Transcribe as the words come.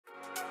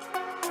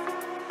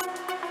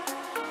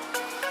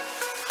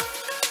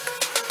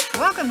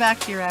Welcome back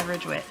to Your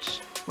Average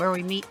Witch, where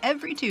we meet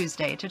every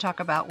Tuesday to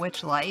talk about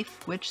witch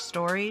life, witch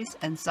stories,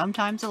 and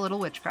sometimes a little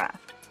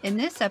witchcraft. In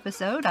this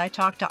episode, I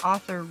talk to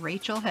author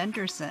Raechel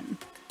Henderson.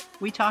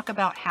 We talk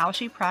about how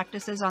she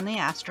practices on the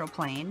astral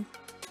plane,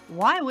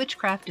 why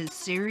witchcraft is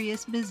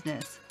serious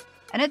business,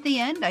 and at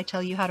the end, I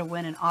tell you how to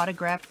win an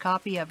autographed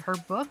copy of her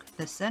book,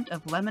 The Scent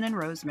of Lemon and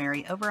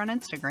Rosemary, over on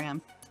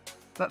Instagram.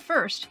 But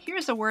first,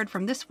 here's a word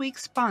from this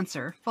week's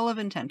sponsor, Full of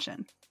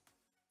Intention.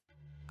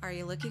 Are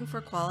you looking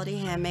for quality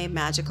handmade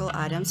magical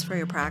items for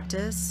your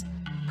practice?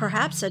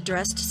 Perhaps a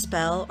dressed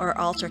spell or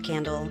altar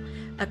candle,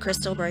 a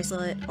crystal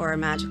bracelet, or a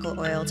magical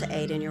oil to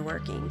aid in your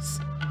workings.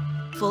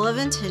 Full of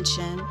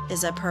Intention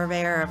is a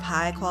purveyor of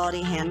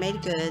high-quality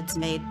handmade goods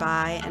made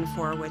by and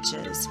for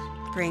witches.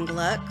 Bring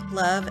luck,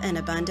 love, and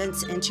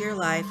abundance into your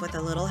life with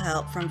a little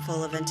help from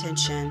Full of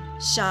Intention.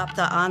 Shop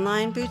the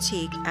online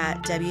boutique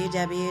at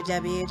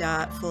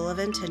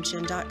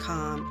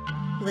www.fullofintention.com.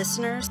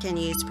 Listeners can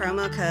use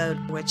promo code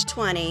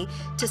WITCH20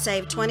 to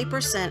save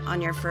 20%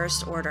 on your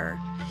first order.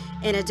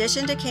 In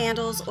addition to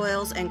candles,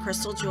 oils, and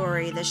crystal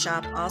jewelry, the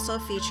shop also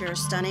features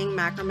stunning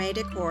macrame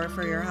decor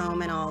for your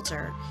home and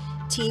altar,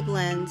 tea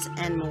blends,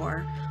 and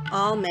more,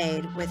 all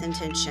made with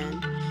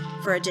intention.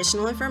 For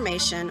additional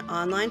information,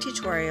 online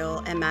tutorial,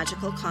 and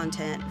magical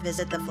content,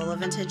 visit the Full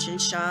of Intention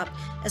shop,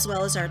 as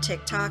well as our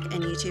TikTok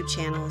and YouTube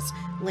channels.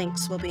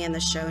 Links will be in the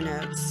show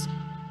notes.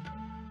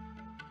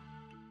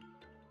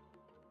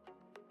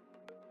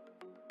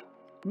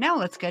 Now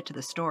let's get to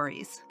the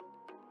stories.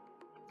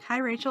 Hi,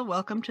 Raechel.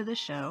 Welcome to the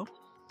show.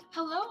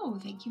 Hello.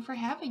 Thank you for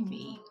having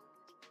me.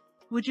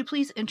 Would you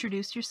please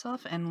introduce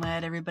yourself and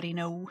let everybody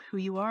know who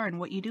you are and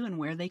what you do and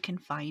where they can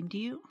find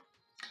you?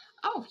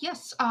 Oh,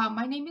 yes.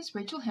 My name is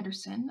Raechel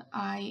Henderson.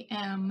 I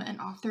am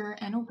an author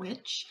and a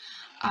witch.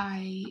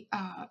 I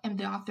am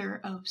the author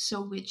of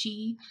So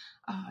Witchy,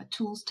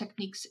 Tools,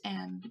 Techniques,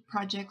 and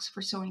Projects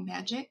for Sewing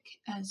Magic,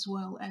 as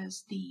well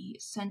as The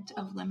Scent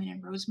of Lemon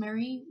and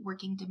Rosemary,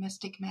 Working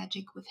Domestic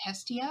Magic with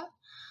Hestia.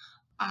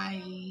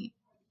 I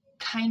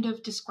kind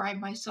of describe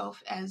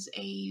myself as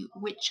a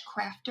witch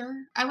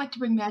crafter. I like to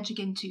bring magic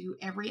into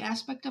every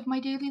aspect of my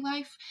daily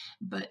life,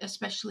 but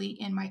especially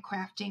in my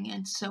crafting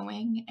and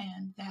sewing,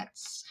 and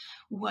that's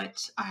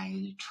what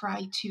I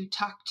try to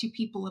talk to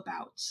people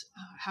about,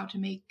 how to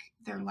make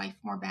their life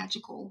more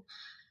magical.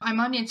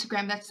 I'm on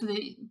Instagram. That's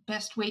the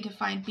best way to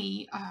find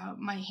me.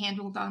 My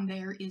handle on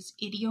there is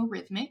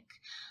idiorhythmic,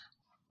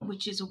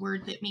 which is a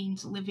word that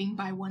means living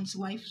a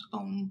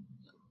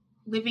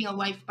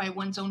life by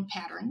one's own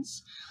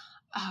patterns.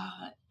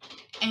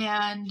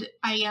 And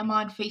I am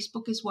on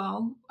Facebook as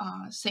well,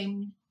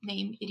 same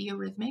name,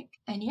 Idiorhythmic.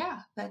 And yeah,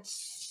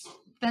 that's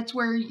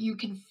where you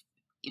can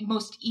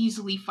most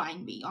easily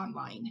find me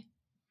online.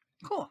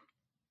 Cool.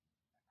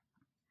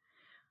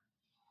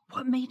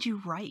 What made you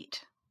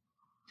write?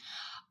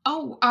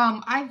 Oh,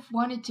 I've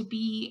wanted to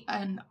be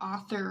an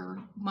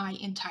author my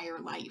entire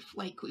life.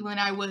 Like when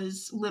I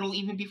was little,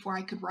 even before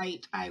I could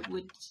write, I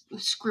would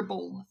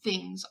scribble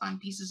things on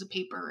pieces of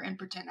paper and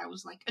pretend I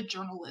was like a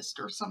journalist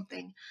or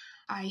something.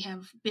 I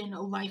have been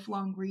a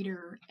lifelong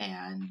reader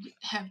and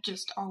have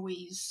just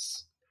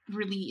always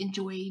really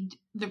enjoyed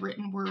the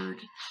written word,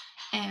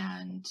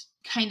 and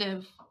kind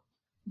of,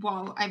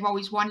 while I've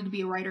always wanted to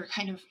be a writer,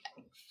 kind of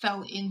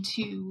fell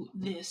into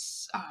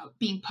this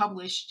being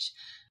published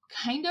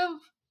kind of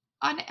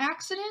on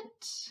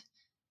accident,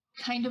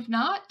 kind of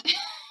not.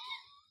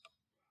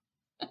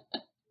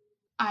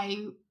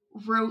 I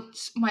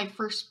wrote my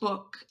first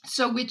book,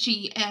 So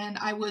Witchy, and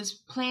I was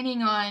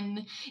planning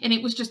on, and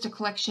it was just a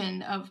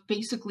collection of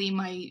basically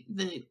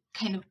the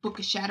kind of book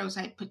of shadows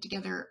I had put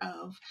together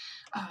of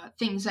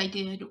things I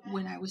did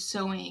when I was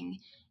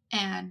sewing.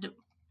 And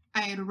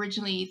I had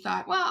originally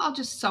thought, well, I'll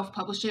just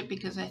self-publish it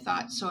because I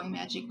thought sewing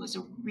magic was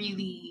a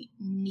really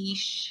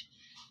niche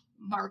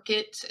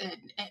market and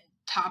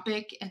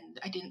topic, and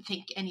I didn't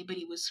think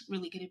anybody was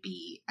really going to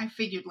be, I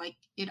figured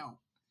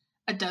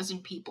a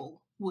dozen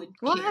people would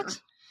care.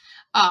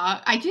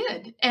 I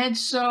did. And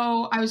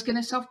so I was going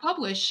to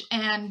self-publish,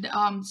 and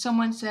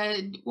someone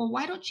said, well,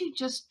 why don't you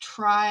just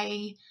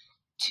try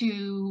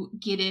to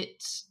get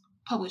it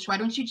published? Why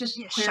don't you just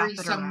query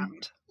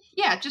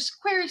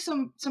just query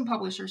some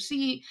publishers,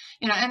 see,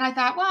 and I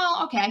thought,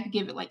 well, okay, I could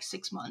give it like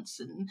 6 months,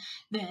 and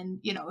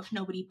then, if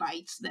nobody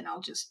bites, then I'll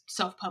just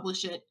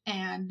self-publish it.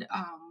 And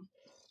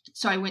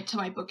so I went to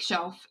my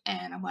bookshelf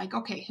and I'm like,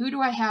 okay, who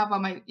do I have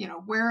on my,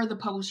 where are the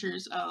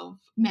publishers of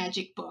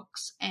magic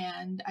books?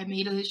 And I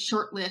made a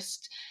short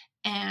list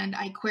and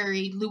I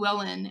queried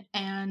Llewellyn,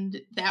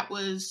 and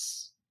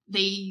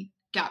they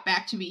got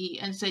back to me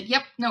and said,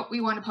 yep, no,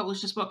 we want to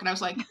publish this book. And I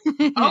was like,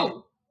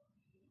 oh,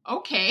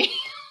 okay.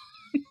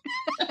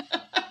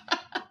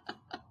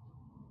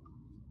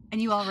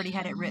 And you already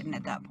had it written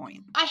at that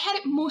point? I had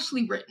it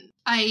mostly written.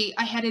 I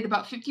had it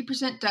about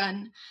 50%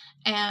 done,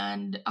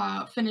 and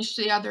finished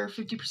the other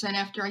 50%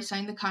 after I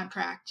signed the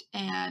contract.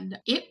 And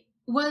it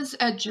was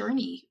a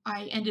journey.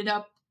 I ended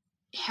up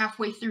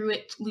halfway through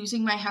it,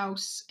 losing my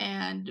house,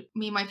 and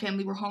me and my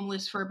family were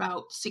homeless for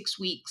about 6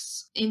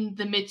 weeks. In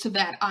the midst of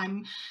that,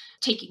 I'm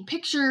taking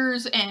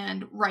pictures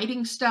and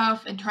writing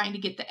stuff and trying to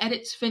get the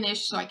edits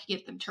finished so I could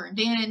get them turned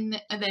in.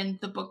 And then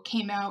the book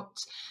came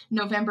out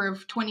November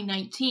of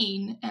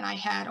 2019, and I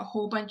had a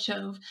whole bunch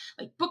of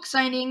like book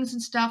signings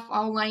and stuff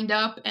all lined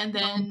up, and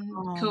then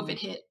COVID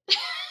hit.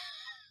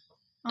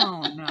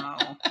 Oh no.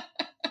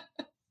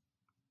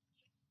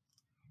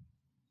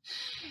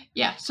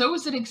 Yeah, so it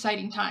was an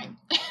exciting time.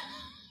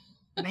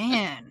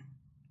 Man,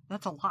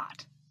 that's a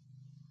lot.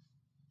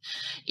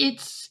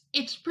 It's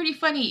pretty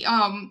funny.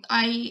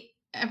 I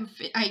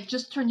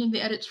just turned in the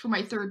edits for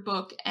my third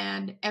book,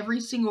 and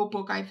every single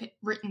book I've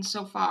written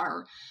so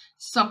far,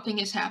 something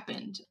has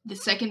happened. The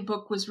second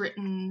book was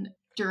written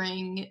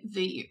during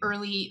the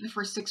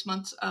first 6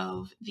 months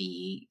of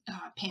the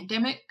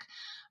pandemic,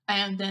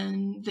 and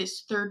then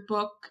this third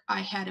book,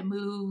 I had to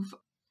move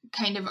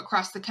kind of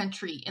across the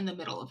country in the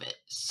middle of it.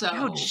 So,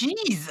 oh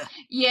jeez.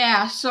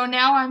 Yeah, so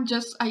now I'm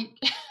just I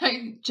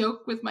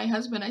joke with my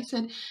husband. I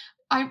said,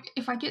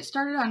 if I get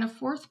started on a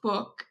fourth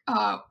book,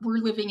 we're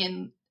living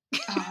in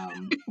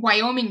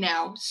Wyoming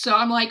now. So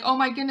I'm like, oh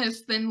my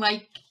goodness, then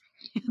like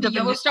the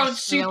Yellowstone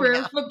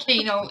super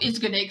volcano is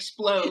going to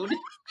explode.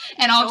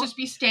 And I'll just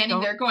be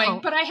standing there going,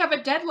 but I have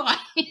a deadline.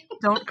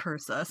 Don't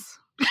curse us.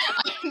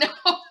 I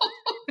know.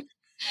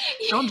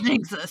 Don't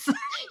jinx us.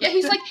 Yeah,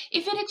 he's like,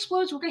 if it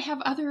explodes, we're going to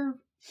have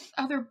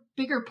other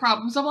bigger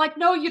problems. I'm like,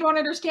 no, you don't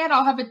understand.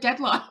 I'll have a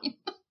deadline.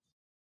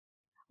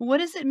 What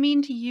does it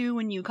mean to you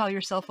when you call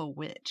yourself a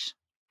witch?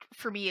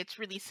 For me, it's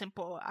really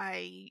simple.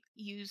 I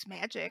use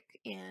magic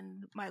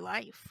in my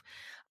life.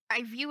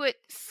 I view it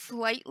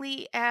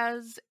slightly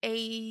as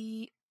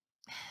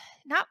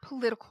not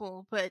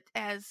political, but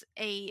as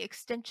a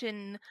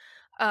extension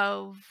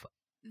of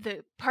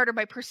the part of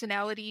my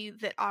personality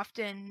that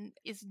often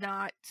is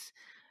not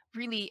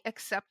really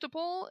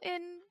acceptable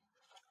in,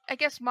 I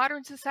guess,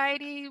 modern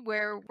society,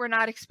 where we're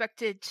not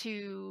expected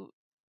to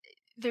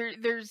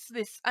there's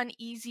this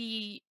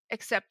uneasy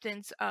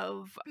acceptance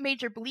of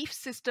major belief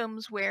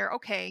systems where,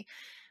 okay,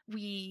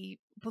 we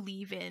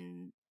believe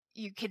in,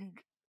 you can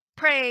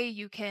pray,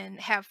 you can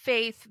have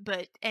faith,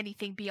 but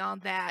anything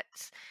beyond that,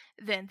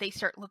 then they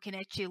start looking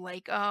at you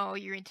like, oh,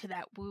 you're into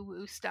that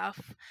woo-woo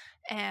stuff.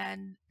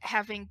 And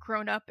having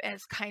grown up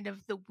as kind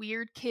of the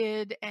weird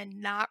kid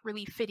and not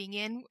really fitting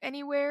in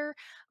anywhere,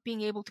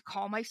 being able to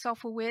call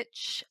myself a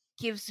witch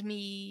gives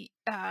me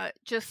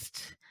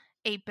just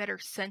a better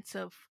sense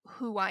of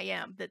who I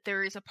am, that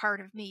there is a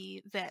part of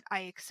me that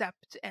I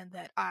accept and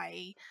that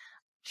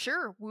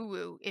sure,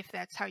 woo-woo, if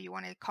that's how you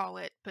want to call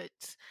it, but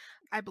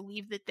I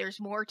believe that there's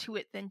more to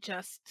it than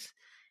just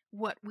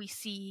what we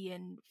see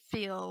and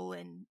feel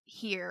and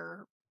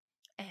hear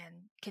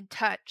and can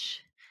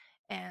touch.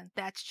 And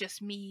that's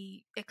just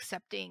me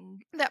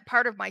accepting that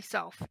part of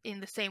myself in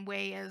the same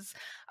way as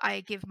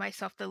I give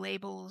myself the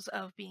labels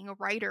of being a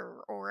writer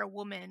or a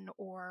woman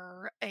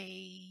or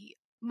a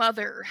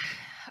mother,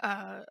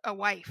 a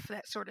wife,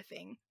 that sort of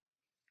thing.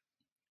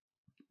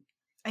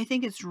 I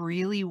think it's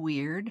really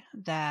weird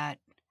that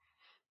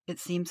it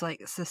seems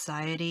like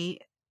society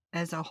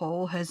as a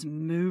whole has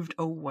moved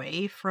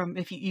away from,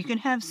 if you can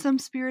have some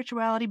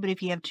spirituality, but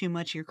if you have too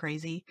much, you're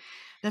crazy.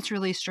 That's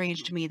really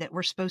strange to me that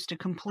we're supposed to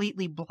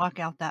completely block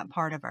out that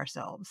part of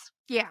ourselves.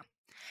 Yeah.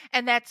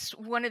 And that's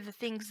one of the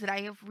things that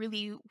I have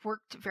really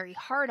worked very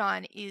hard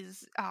on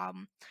is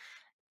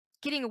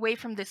getting away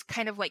from this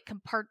kind of like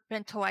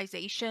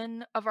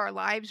compartmentalization of our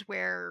lives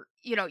where,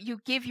 you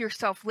give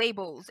yourself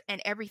labels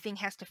and everything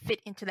has to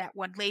fit into that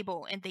one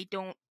label and they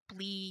don't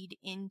bleed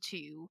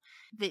into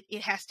that.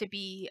 It has to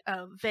be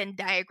a Venn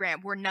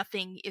diagram where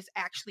nothing is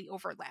actually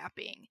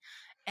overlapping.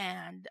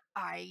 And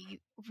I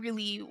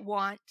really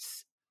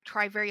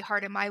try very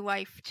hard in my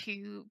life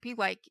to be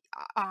like,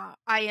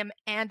 I am,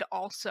 and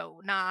also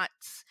not,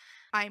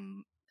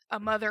 I'm a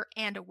mother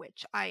and a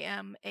witch. I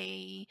am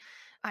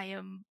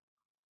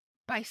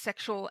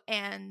bisexual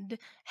and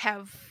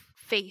have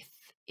faith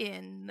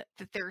in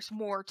that there's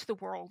more to the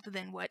world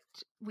than what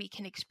we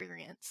can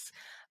experience.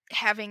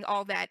 Having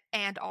all that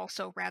and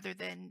also rather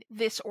than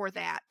this or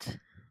that.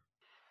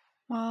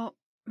 Well,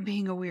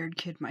 being a weird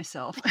kid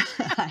myself,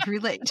 I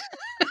relate.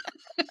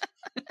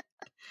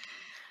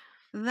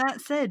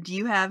 That said, do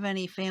you have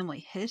any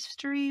family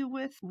history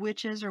with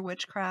witches or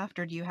witchcraft,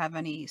 or do you have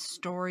any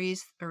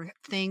stories or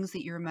things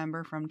that you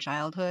remember from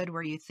childhood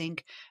where you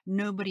think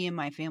nobody in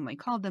my family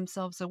called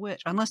themselves a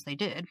witch, unless they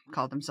did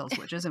call themselves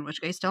witches, in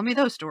which case tell me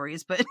those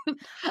stories, but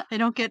I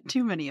don't get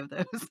too many of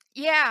those.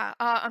 Yeah,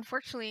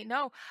 unfortunately,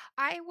 no.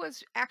 I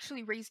was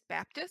actually raised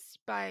Baptist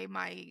by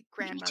my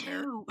grandmother.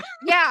 Me too.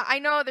 Yeah, I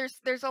know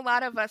there's a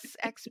lot of us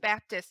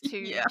ex-Baptists who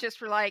Yeah.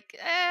 just were like,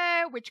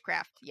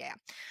 witchcraft, yeah.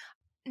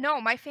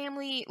 No, my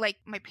family, like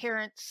my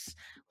parents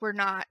are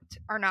not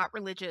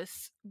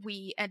religious.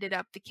 The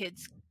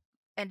kids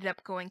ended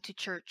up going to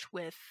church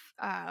with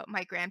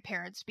my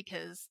grandparents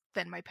because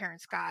then my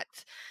parents got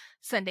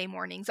Sunday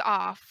mornings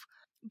off.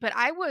 But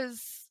I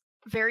was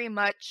very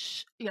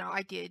much,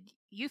 I did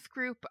youth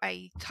group.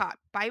 I taught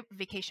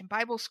vacation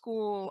Bible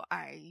school.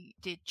 I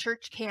did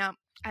church camp.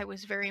 I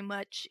was very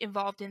much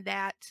involved in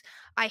that.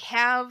 I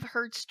have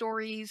heard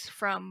stories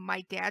from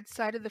my dad's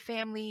side of the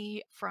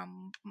family,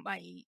 from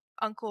my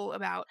uncle,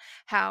 about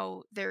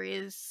how there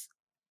is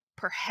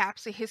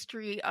perhaps a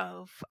history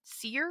of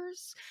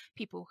seers,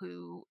 people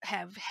who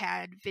have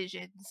had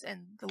visions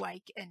and the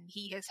like, and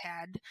he has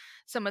had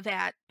some of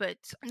that. But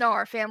no,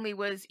 our family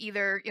was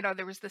either,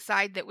 there was the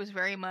side that was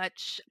very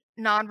much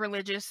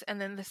non-religious,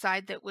 and then the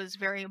side that was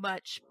very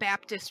much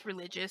Baptist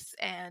religious.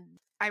 And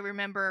I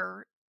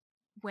remember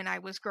when I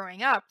was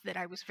growing up that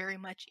I was very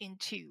much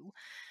into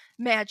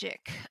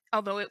magic,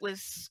 although it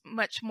was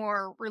much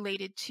more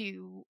related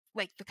to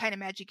like the kind of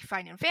magic you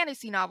find in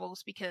fantasy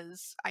novels,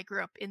 because I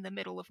grew up in the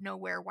middle of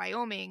nowhere,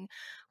 Wyoming,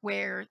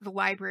 where the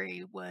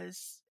library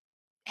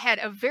had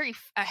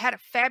a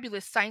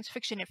fabulous science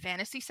fiction and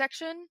fantasy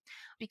section,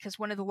 because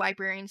one of the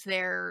librarians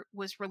there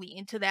was really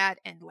into that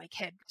and like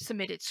had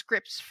submitted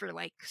scripts for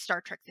like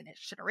Star Trek The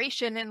Next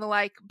Generation and the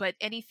like, but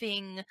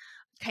anything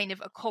kind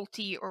of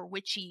occulty or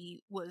witchy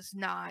was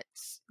not,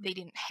 they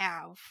didn't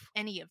have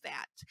any of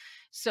that.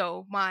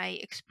 So my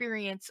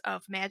experience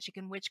of magic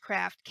and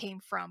witchcraft came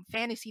from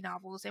fantasy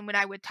novels, and when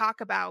I would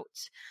talk about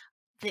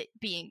that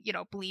being,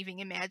 believing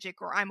in magic,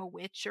 or I'm a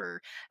witch,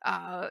 or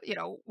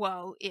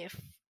well, if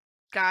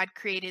God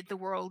created the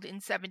world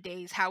in 7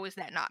 days, how is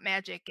that not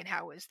magic? And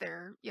how is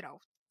there,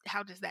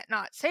 how does that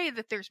not say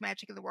that there's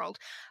magic in the world?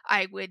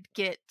 I would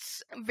get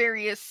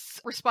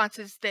various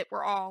responses that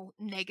were all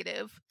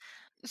negative,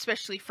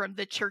 especially from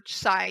the church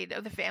side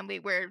of the family,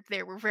 where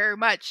they were very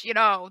much,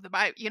 the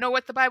Bible,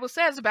 what the Bible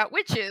says about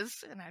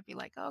witches. And I'd be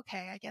like,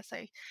 okay, I guess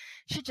I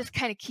should just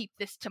kind of keep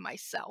this to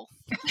myself.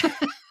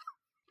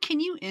 Can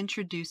you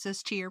introduce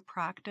us to your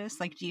practice?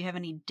 Like, do you have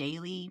any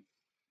daily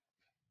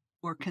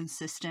or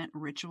consistent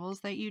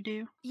rituals that you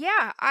do?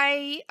 Yeah,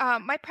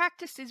 my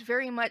practice is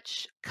very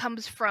much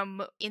comes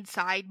from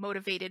inside,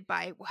 motivated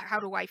by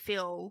how do I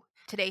feel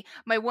today.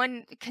 My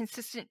one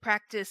consistent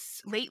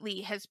practice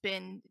lately has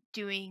been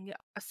doing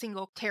a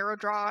single tarot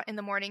draw in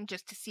the morning,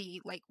 just to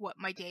see like what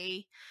my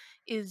day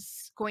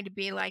is going to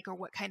be like, or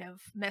what kind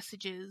of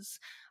messages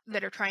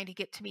that are trying to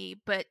get to me.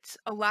 But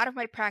a lot of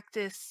my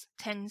practice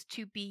tends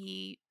to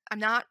be, I'm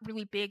not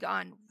really big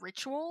on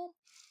ritual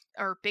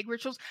or big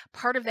rituals.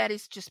 Part of that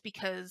is just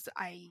because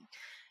I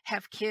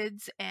have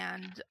kids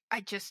and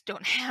I just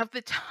don't have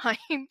the time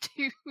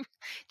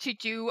to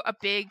do a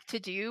big to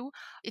do.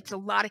 It's a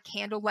lot of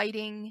candle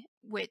lighting,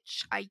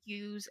 which I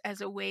use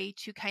as a way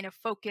to kind of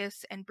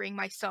focus and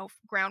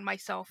ground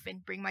myself,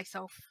 and bring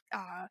myself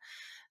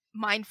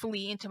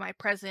mindfully into my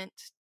present,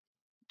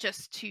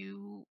 just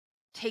to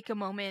take a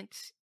moment,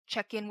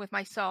 check in with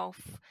myself,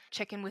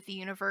 check in with the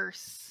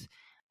universe.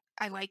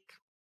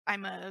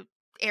 I'm a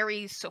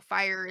Aries, so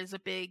fire is a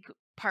big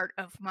part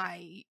of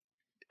my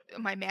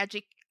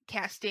magic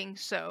casting.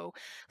 So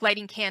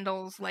lighting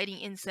candles, lighting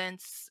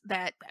incense,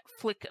 that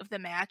flick of the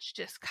match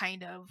just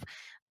kind of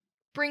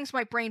brings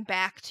my brain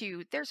back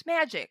to there's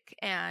magic.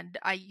 And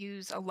I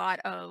use a lot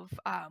of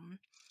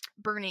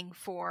burning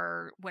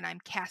for when I'm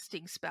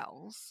casting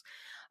spells.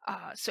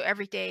 So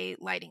every day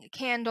lighting a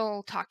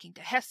candle, talking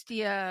to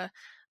Hestia,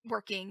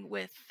 working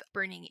with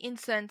burning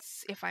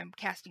incense. If I'm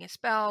casting a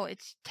spell,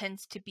 it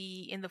tends to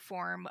be in the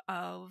form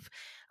of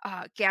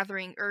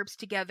gathering herbs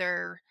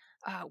together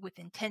with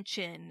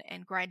intention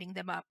and grinding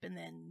them up and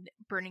then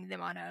burning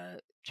them on a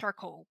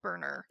charcoal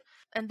burner.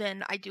 And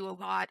then I do a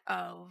lot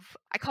of,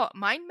 I call it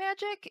mind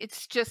magic.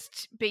 It's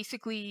just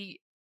basically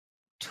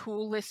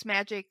toolless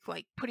magic,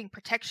 like putting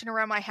protection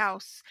around my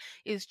house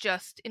is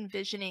just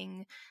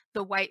envisioning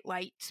the white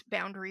light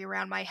boundary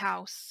around my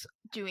house,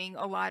 doing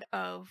a lot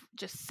of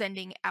just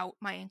sending out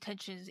my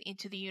intentions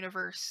into the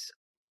universe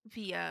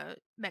via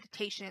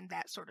meditation,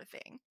 that sort of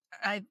thing.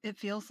 It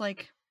feels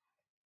like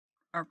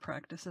our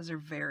practices are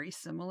very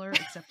similar,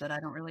 except that I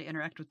don't really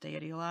interact with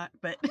deity a lot,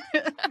 but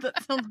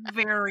that sounds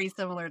very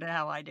similar to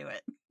how I do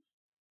it.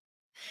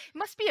 It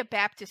must be a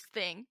Baptist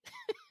thing.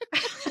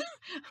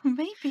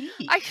 Maybe.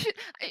 I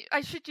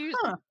should do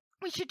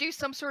we should do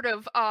some sort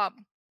of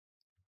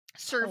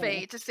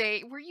survey to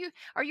say,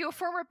 are you a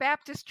former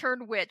Baptist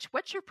turned witch?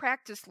 What's your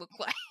practice look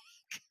like?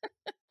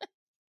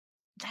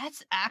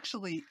 That's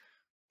actually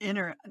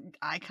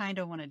I kind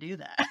of want to do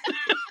that.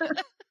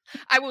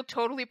 I will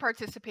totally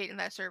participate in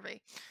that survey.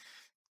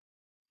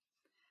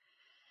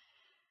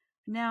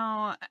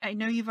 Now, I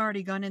know you've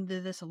already gone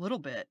into this a little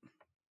bit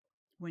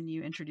when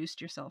you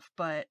introduced yourself,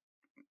 but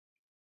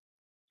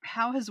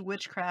how has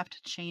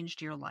witchcraft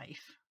changed your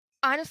life?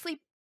 Honestly,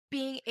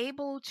 being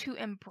able to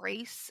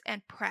embrace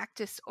and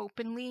practice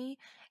openly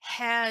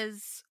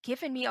has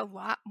given me a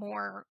lot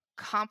more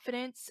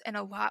confidence and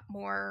a lot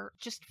more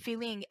just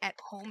feeling at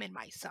home in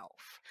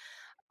myself.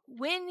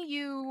 When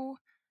you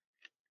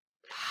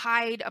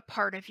hide a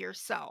part of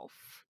yourself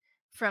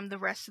from the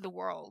rest of the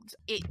world,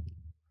 it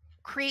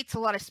creates a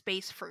lot of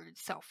space for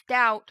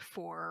self-doubt,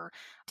 for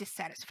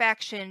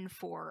dissatisfaction,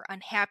 for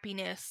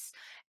unhappiness.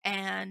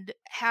 And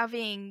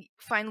having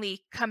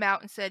finally come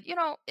out and said,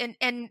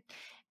 and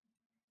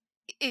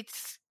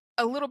it's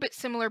a little bit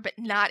similar, but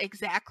not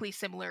exactly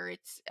similar.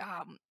 It's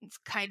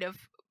kind of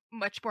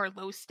much more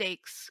low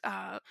stakes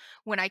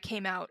when I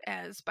came out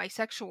as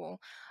bisexual.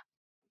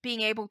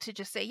 Being able to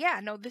just say, yeah,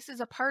 no, this is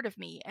a part of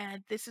me,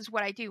 and this is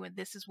what I do, and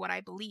this is what I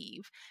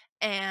believe.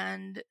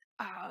 And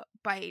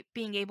by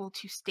being able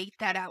to state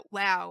that out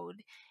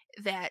loud,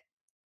 that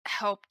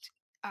helped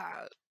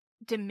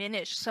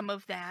diminish some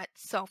of that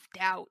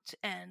self-doubt,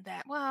 and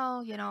that,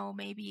 well,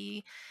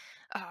 maybe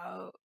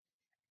uh,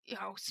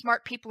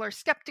 smart people are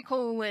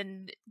skeptical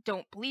and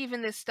don't believe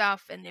in this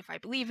stuff, and if I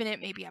believe in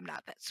it, maybe I'm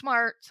not that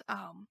smart.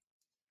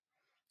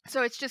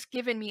 So it's just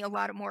given me a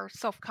lot of more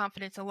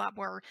self-confidence, a lot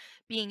more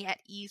being at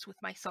ease with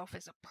myself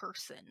as a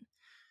person.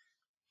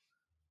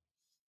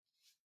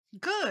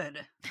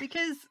 Good,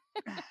 because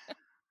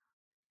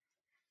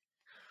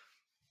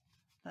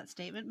that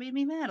statement made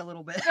me mad a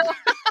little bit.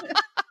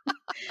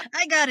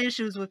 I got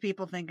issues with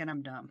people thinking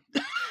I'm dumb.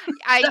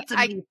 That's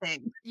a me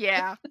thing.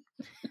 Yeah.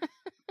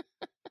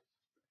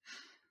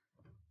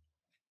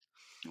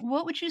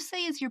 What would you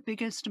say is your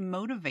biggest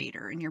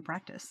motivator in your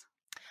practice?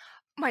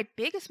 My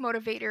biggest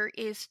motivator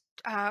is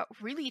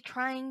really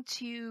trying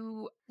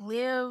to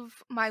live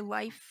my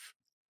life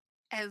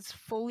as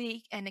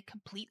fully and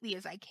completely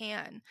as I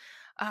can.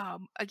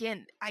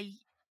 Again,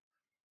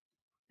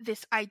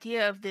 this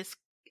idea of this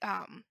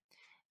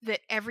that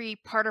every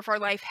part of our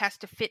life has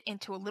to fit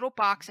into a little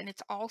box, and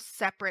it's all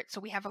separate. So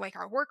we have like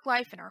our work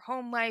life and our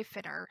home life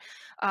and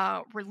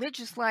our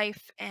religious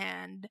life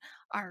and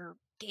our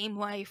game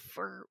life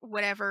or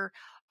whatever.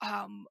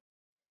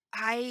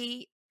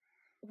 I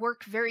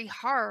work very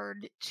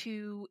hard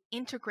to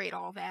integrate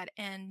all that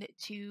and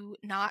to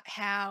not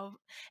have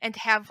and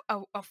have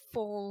a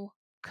full,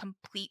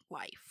 complete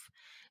life.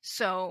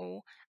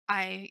 So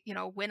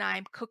when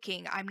I'm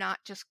cooking, I'm not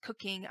just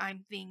cooking,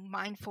 I'm being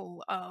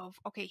mindful of,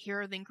 okay,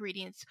 here are the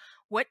ingredients.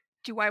 What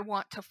do I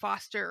want to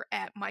foster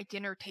at my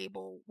dinner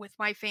table with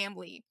my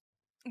family?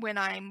 When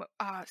I'm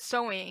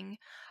sewing,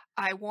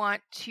 I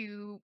want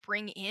to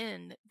bring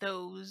in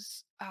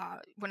those,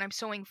 when I'm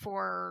sewing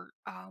for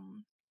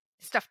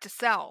stuff to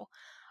sell,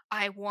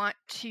 I want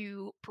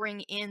to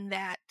bring in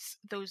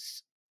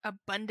those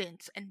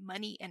abundance and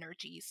money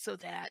energies so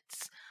that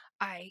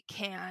I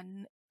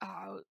can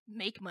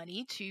make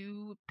money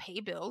to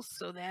pay bills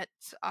so that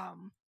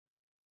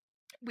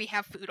we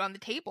have food on the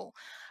table.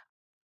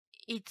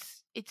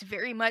 It's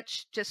very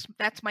much just,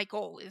 that's my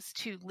goal, is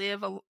to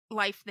live a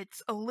life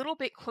that's a little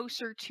bit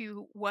closer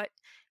to what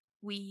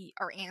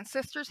our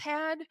ancestors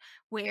had,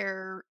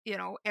 where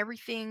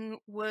everything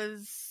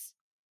was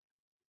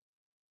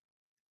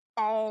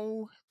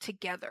all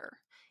together.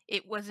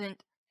 It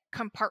wasn't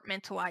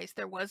compartmentalized.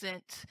 There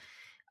wasn't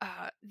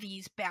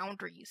these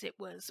boundaries. It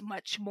was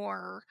much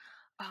more,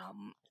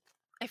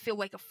 I feel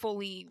like, a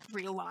fully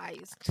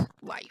realized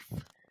life.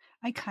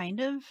 I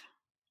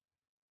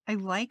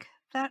like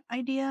that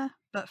idea,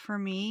 but for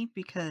me,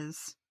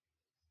 because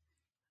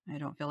I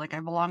don't feel like I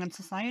belong in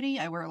society,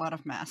 I wear a lot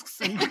of masks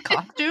and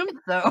costumes,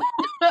 so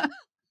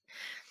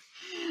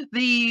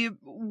the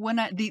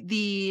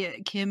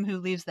Kim who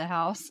leaves the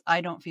house,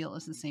 I don't feel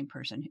is the same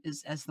person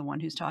as the one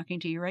who's talking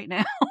to you right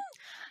now.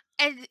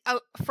 And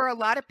for a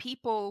lot of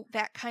people,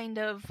 that kind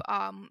of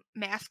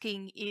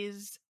masking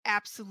is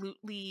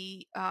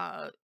absolutely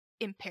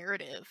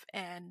imperative,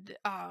 and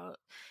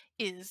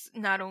is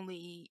not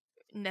only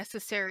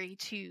necessary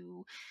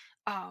to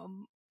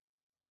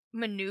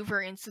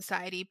maneuver in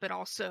society, but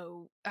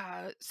also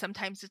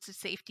sometimes it's a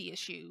safety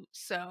issue.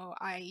 So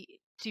I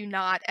do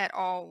not at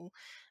all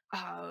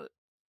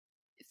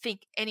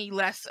think any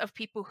less of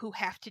people who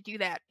have to do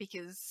that,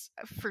 because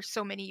for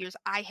so many years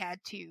I had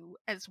to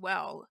as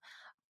well.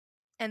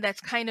 And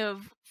that's kind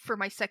of, for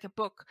my second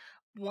book,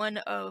 one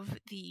of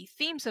the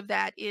themes of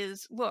that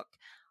is, look,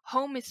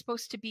 home is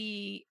supposed to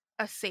be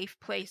a safe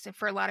place, and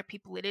for a lot of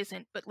people it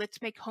isn't, but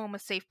let's make home a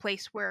safe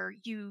place where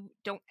you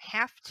don't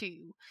have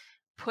to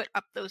put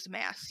up those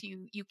masks.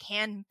 You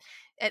can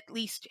at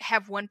least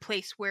have one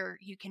place where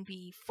you can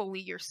be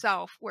fully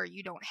yourself, where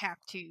you don't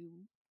have to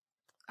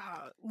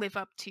live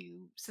up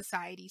to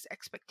society's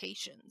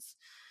expectations,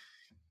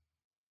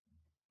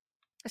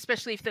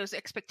 especially if those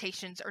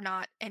expectations are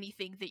not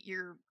anything that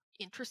you're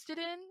interested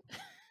in.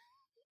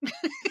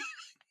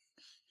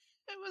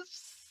 I was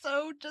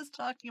so just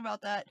talking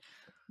about that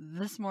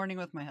this morning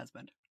with my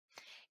husband.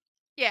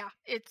 Yeah,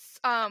 it's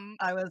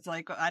I was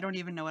like, I don't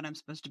even know what I'm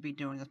supposed to be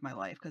doing with my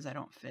life because I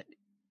don't fit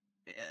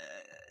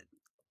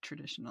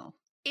traditional.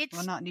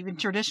 Well, not even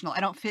traditional. I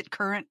don't fit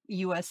current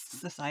U.S.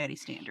 society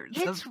standards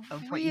of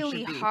what you should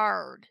be. It's really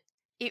hard.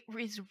 It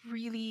is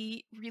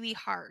really, really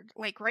hard.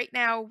 Like right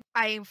now,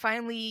 I am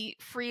finally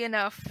free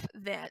enough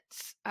that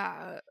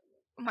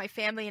my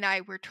family and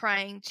I were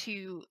trying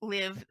to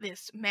live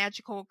this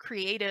magical,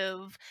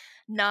 creative,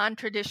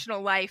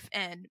 non-traditional life,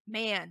 and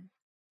man,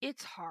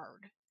 it's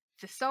hard.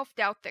 The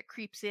self-doubt that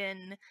creeps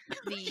in,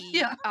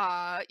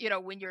 the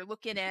when you're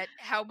looking at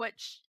how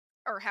much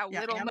or how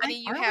little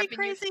money you have in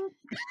crazy?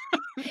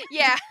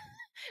 Yeah.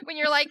 when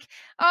you're like,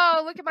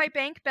 oh, look at my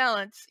bank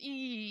balance,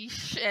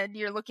 eesh, and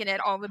you're looking at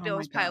all the Oh my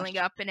bills piling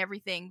gosh. up and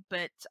everything.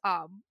 But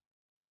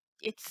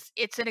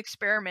it's an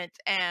experiment,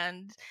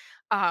 and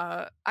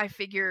I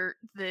figure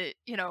that,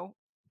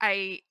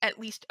 I at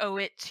least owe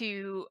it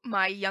to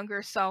my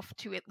younger self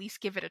to at least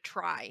give it a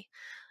try.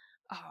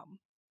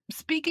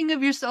 Speaking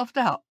of your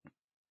self-doubt,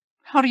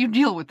 how do you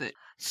deal with it?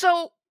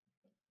 So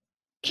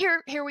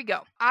here we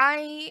go.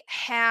 I've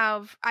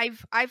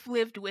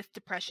lived with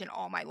depression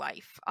all my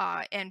life,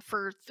 and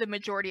for the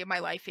majority of my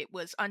life it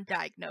was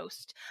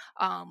undiagnosed,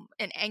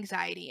 and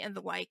anxiety and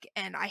the like.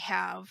 And I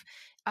have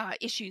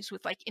issues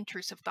with like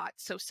intrusive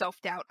thoughts, so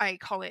self-doubt. I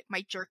call it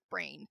my jerk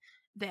brain,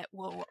 that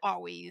will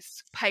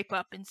always pipe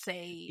up and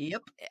say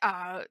Yep.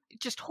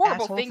 just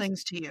horrible Asshole things.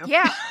 things to you.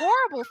 Yeah,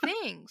 horrible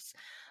things.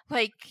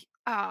 Like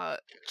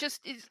just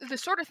is the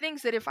sort of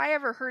things that if I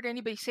ever heard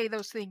anybody say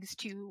those things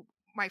to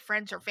my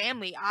friends or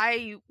family,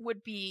 I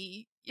would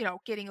be,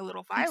 getting a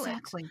little violent.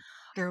 Exactly.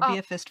 There would be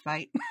Uh, a fist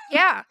fight.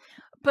 yeah.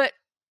 But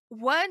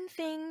one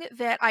thing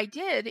that I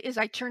did is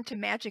I turned to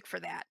magic for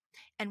that.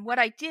 And what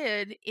I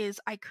did is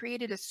I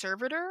created a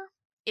servitor.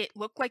 It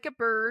looked like a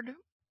bird,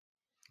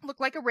 looked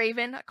like a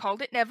raven. I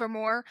called it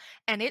Nevermore.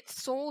 And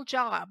its sole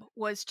job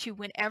was to,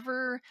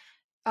 whenever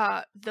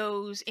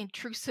those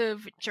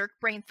intrusive jerk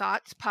brain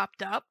thoughts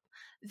popped up,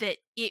 that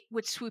it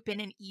would swoop in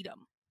and eat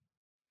them.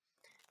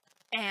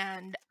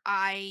 And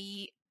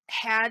I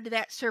had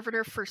that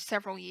servitor for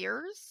several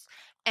years,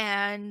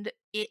 and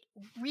it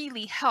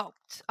really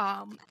helped.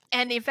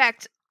 And in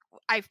fact,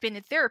 I've been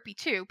in therapy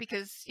too,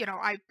 because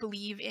I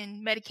believe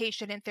in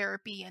medication and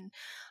therapy,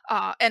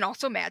 and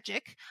also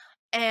magic.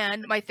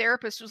 And my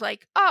therapist was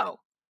like, "Oh,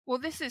 well,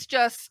 this is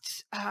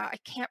just I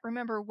can't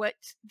remember what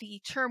the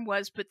term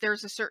was, but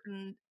there's a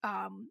certain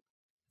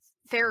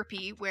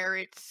therapy where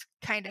it's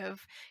kind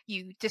of,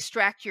 you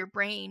distract your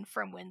brain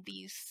from when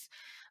these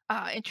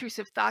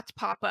intrusive thoughts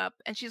pop up."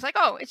 And she's like,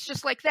 "Oh, it's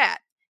just like that.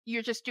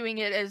 You're just doing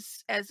it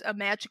as a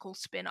magical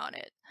spin on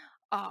it."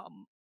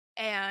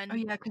 And Oh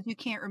yeah, because you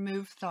can't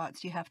remove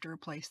thoughts. You have to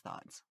replace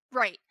thoughts.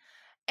 right.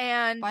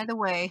 And By the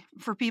way,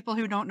 for people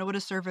who don't know what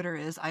a servitor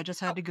is, I just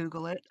had to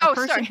Google it. A oh,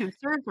 person sorry. who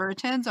serves or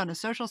attends on a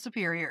social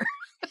superior.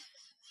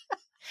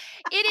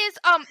 It is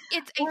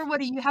it's a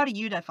Or how do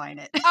you define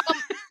it?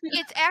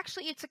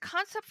 it's a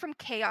concept from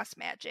chaos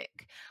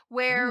magic,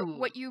 where Ooh.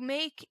 what you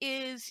make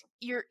is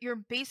you're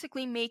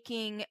basically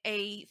making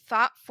a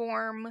thought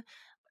form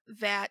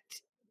that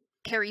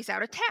carries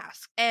out a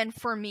task. And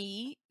for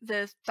me,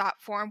 the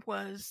thought form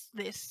was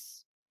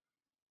this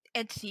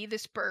entity,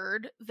 this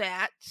bird,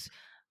 that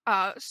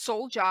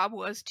sole job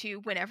was to,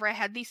 whenever I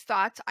had these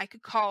thoughts, I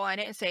could call on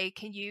it and say,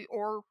 "Can you,"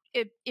 or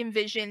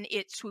envision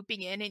it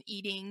swooping in and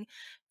eating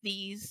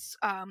these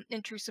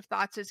intrusive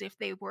thoughts as if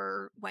they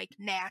were like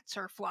gnats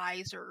or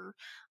flies or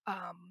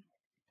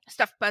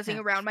stuff buzzing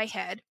around my Pests.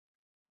 head.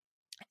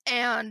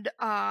 And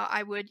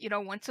I would,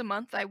 once a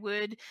month, I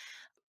would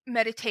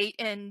meditate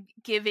and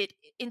give it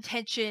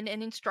intention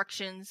and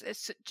instructions,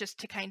 just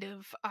to kind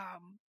of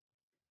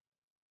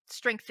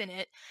strengthen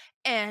it.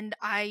 And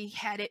I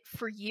had it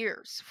for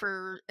years,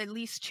 for at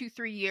least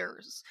 2-3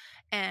 years.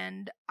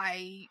 And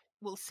I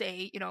will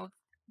say,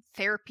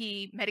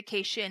 therapy,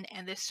 medication,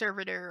 and this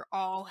servitor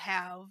all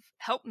have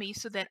helped me,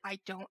 so that I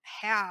don't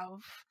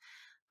have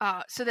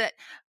so that,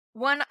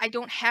 one, I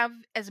don't have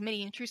as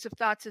many intrusive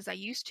thoughts as I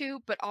used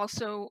to, but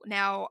also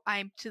now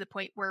I'm to the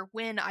point where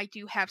when I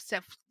do have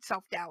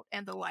self-doubt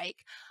and the like,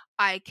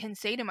 I can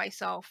say to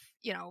myself,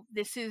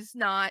 this is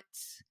not,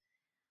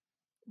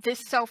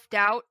 this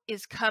self-doubt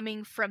is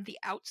coming from the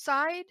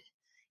outside.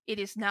 It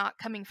is not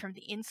coming from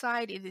the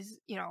inside. It is,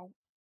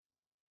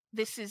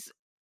 this is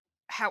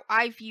how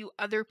I view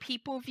other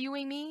people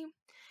viewing me,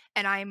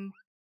 and I'm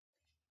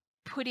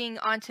putting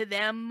onto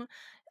them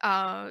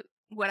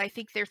what I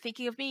think they're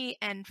thinking of me.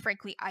 And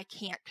frankly, I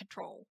can't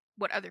control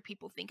what other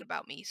people think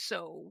about me.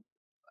 So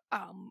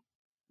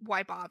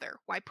why bother?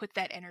 Why put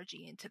that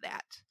energy into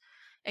that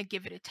and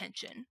give it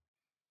attention?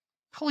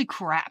 Holy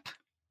crap.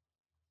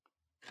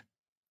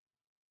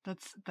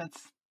 That's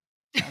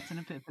an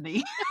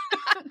epiphany.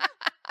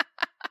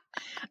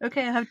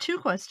 Okay, I have 2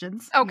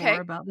 questions Okay. more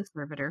about the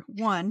servitor.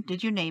 1,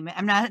 did you name it?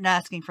 I'm not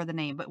asking for the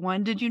name, but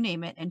 1, did you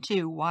name it? And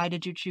 2, why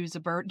did you choose a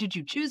bird? Did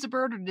you choose a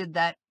bird, or did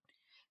that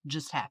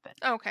just happen?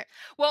 Okay.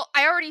 Well,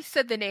 I already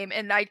said the name,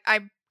 and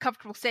I'm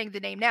comfortable saying the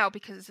name now,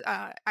 because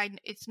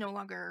it's no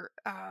longer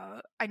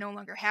I no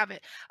longer have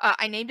it.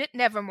 I named it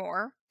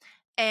Nevermore,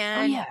 Oh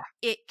and yeah.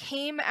 it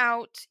came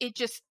out. It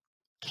just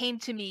came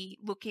to me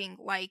looking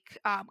like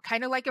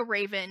kind of like a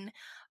raven,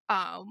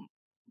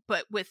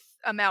 but with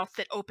a mouth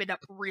that opened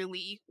up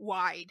really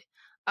wide,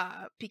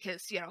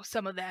 because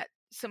some of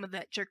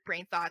that jerk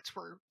brain thoughts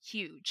were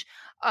huge.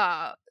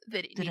 That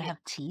it Did it needed.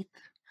 have teeth?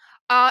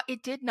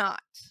 It did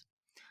not.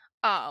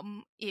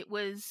 It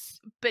was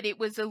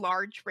a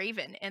large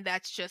raven, and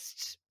that's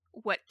just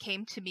what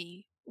came to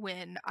me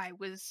when I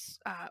was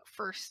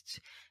first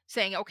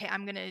saying, "Okay,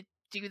 I'm gonna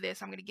do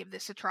this. I'm gonna give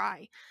this a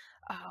try."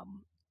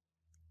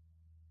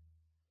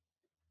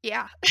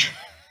 Yeah.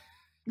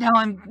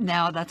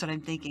 Now that's what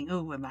I'm thinking.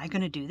 Oh, am I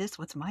going to do this?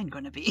 What's mine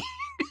going to be?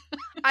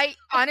 I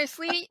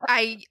honestly,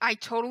 I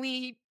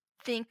totally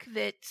think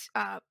that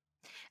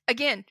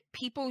again,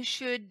 people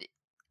should.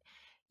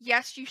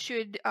 Yes, you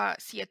should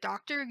see a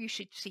doctor. You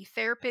should see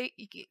therapy.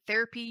 You get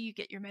therapy. You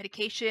get your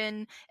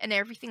medication and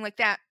everything like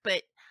that.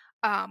 But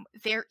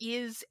there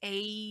is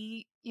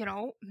a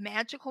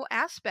magical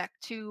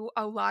aspect to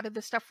a lot of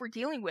the stuff we're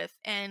dealing with,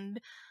 and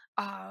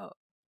uh,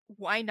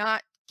 why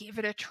not give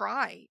it a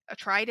try? A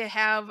try to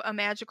have a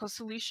magical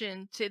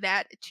solution to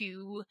that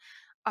to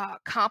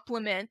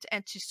complement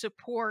and to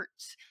support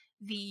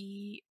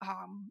the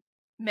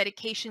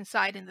medication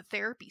side and the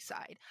therapy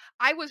side.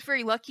 I was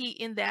very lucky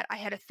in that I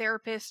had a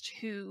therapist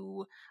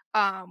who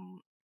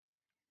um,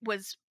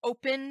 was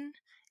open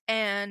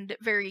and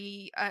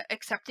very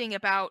accepting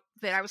about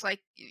that. I was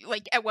like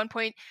at one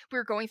point we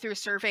were going through a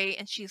survey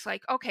and she's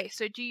like, okay,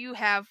 so do you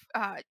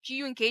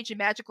engage in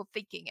magical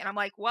thinking? And I'm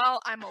like, well,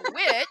 I'm a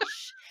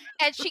witch.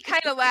 And she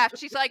kind of laughed.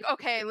 She's like,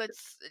 okay,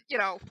 let's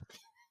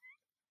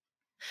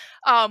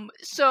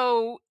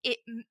so it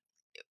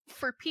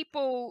for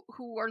people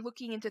who are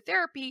looking into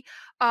therapy,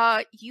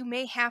 you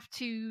may have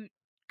to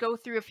go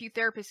through a few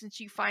therapists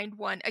until you find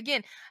one.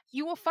 Again,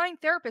 you will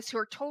find therapists who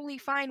are totally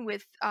fine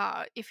with,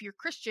 if you're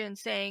Christian,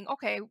 saying,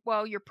 okay,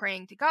 well, you're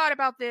praying to God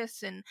about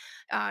this and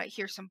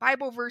here's some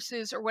Bible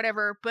verses or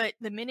whatever. But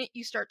the minute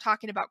you start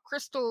talking about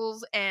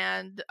crystals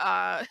and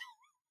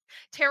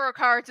tarot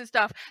cards and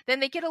stuff, then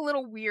they get a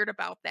little weird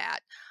about that.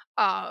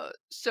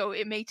 So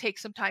it may take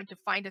some time to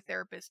find a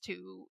therapist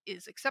who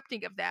is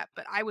accepting of that,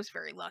 but I was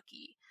very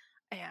lucky.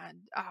 And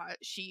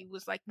she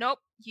was like, nope,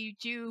 you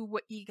do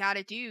what you got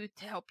to do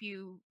to help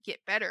you get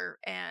better.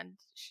 And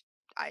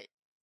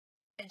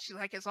she's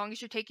like, as long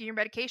as you're taking your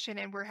medication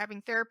and we're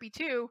having therapy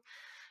too,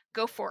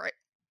 go for it.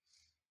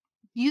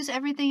 Use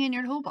everything in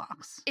your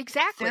toolbox.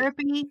 Exactly.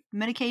 Therapy,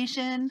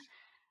 medication,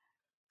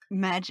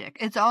 magic.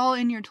 It's all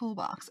in your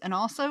toolbox. And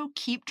also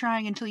keep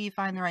trying until you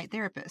find the right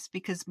therapist,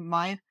 because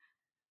my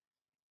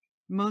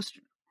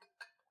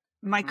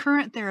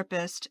current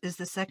therapist is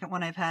the second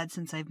one I've had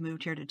since I've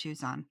moved here to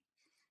Tucson.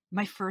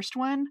 My first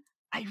one,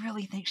 I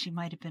really think she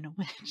might have been a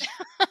witch.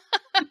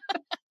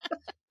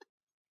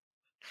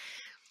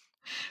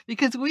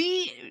 Because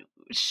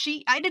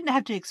I didn't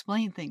have to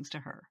explain things to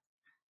her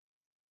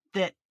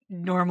that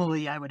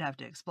normally I would have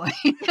to explain.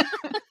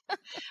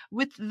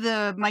 With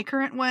my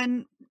current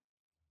one,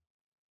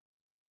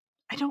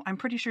 I'm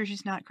pretty sure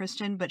she's not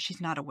Christian, but she's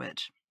not a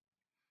witch.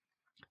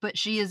 But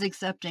she is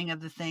accepting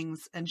of the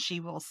things, and she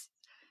will,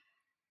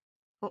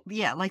 well,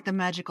 yeah, like the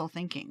magical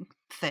thinking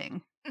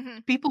thing. Mm-hmm.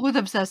 People with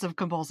obsessive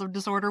compulsive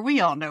disorder,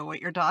 we all know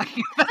what you're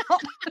talking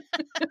about.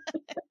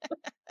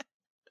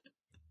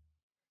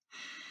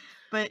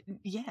 But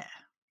yeah,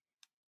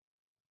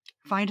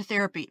 find a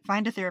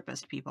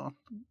therapist, people.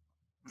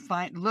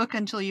 Look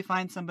until you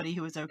find somebody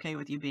who is okay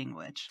with you being a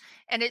witch.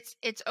 And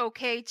it's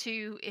okay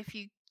to, if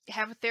you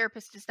have a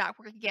therapist that's not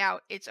working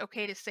out, it's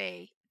okay to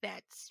say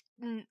that's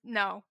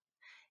no,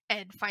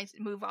 and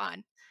move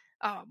on.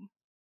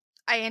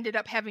 I ended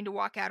up having to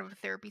walk out of a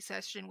therapy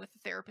session with a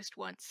therapist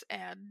once,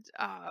 and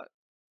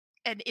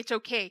it's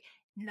okay.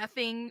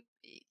 Nothing,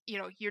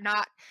 you're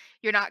not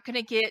going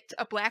to get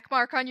a black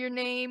mark on your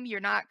name. You're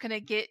not going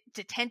to get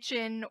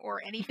detention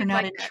or anything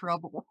like that. You're not in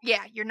trouble.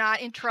 Yeah, you're not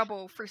in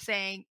trouble for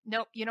saying,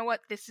 nope, you know what,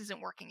 this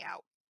isn't working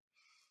out.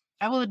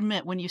 I will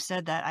admit, when you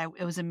said that,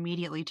 I was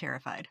immediately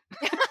terrified.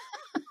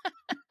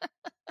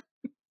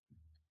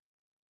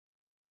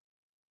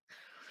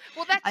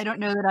 Well, I don't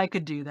know that I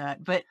could do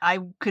that, but I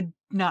could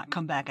not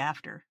come back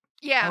after.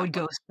 Yeah. I would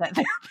ghost that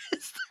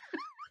therapist.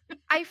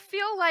 I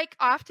feel like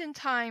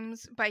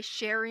oftentimes by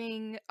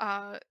sharing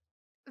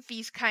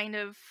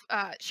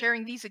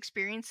sharing these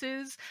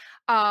experiences,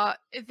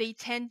 they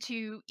tend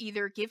to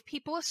either give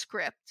people a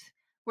script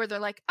where they're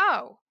like,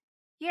 oh,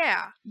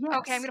 yeah, yes.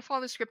 Okay, I'm going to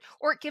follow the script,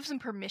 or it gives them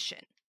permission.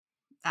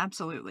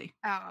 Absolutely.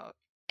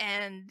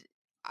 And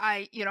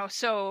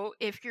so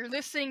if you're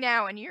listening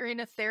now and you're in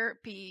a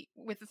therapy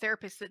with a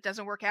therapist that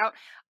doesn't work out,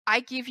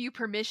 I give you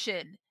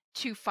permission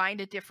to find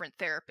a different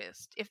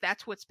therapist if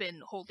that's what's been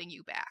holding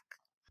you back.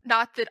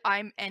 Not that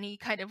I'm any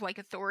kind of like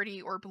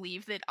authority or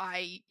believe that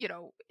I,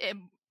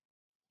 am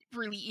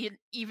really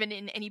even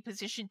in any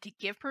position to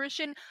give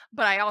permission,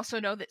 but I also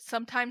know that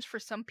sometimes for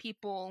some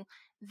people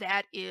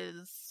that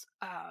is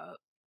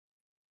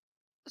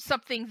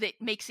something that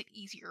makes it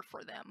easier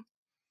for them.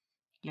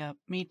 Yep,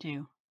 me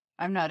too.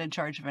 I'm not in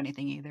charge of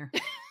anything either.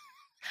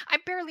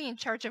 I'm barely in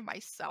charge of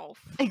myself.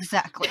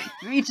 Exactly.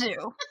 Me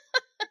too.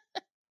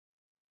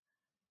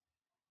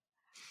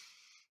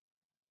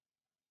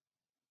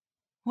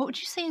 What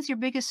would you say is your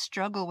biggest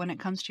struggle when it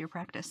comes to your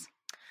practice?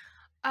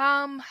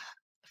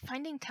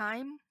 Finding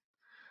time.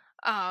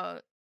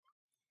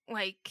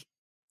 Like,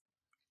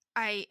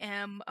 I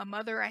am a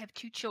mother. I have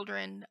 2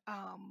 children.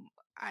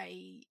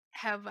 I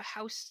have a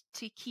house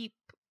to keep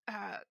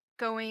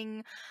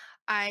going.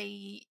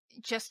 I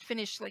just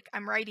finished,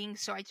 I'm writing,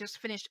 so I just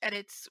finished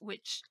edits,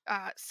 which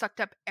sucked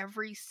up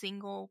every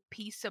single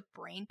piece of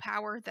brain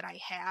power that I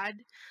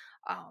had.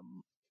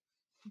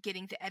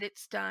 getting the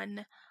edits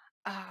done,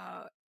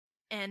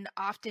 and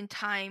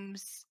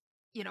oftentimes,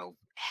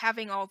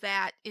 having all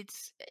that,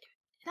 it's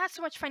not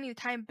so much finding the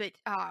time, but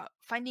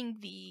finding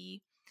the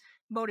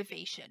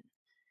motivation.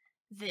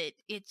 That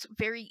it's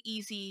very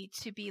easy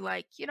to be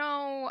like,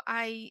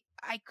 I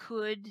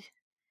could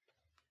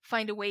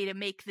find a way to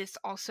make this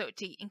also,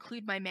 to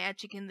include my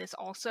magic in this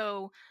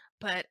also,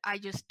 but I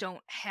just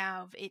don't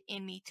have it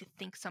in me to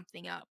think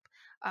something up,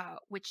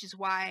 which is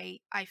why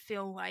I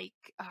feel like,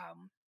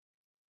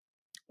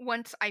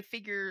 once I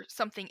figure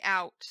something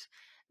out,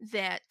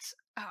 that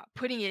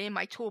putting it in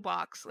my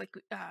toolbox, like,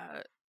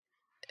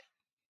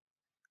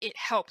 it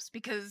helps,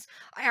 because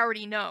I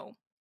already know,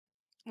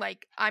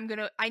 like,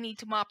 I need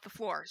to mop the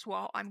floors.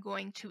 Well, I'm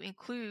going to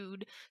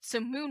include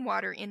some moon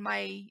water in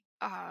my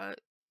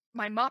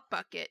mop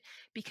bucket,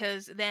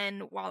 because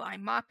then while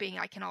I'm mopping,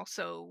 I can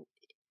also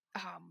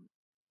um,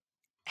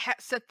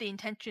 set the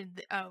intention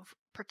of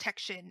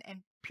protection and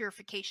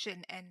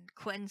purification and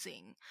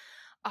cleansing.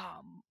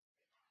 Um,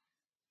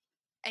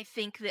 I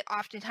think that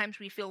oftentimes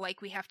we feel like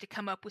we have to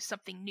come up with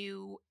something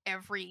new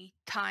every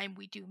time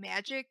we do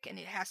magic, and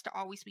it has to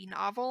always be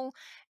novel.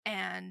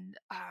 And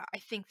I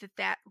think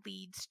that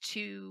leads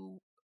to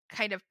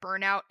kind of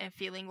burnout and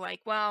feeling like,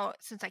 well,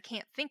 since I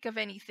can't think of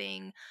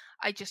anything,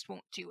 I just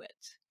won't do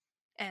it.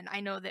 And I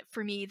know that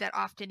for me, that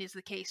often is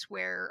the case,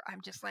 where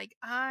I'm just like,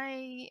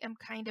 I am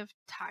kind of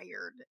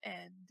tired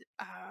and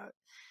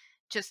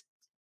just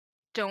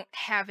don't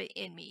have it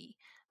in me.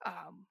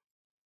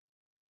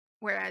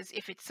 Whereas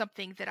if it's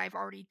something that I've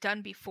already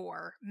done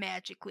before,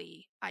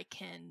 magically, I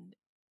can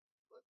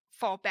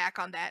fall back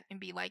on that and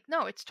be like,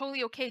 no, it's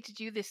totally okay to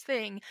do this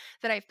thing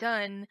that I've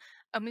done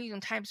a million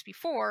times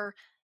before.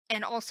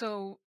 And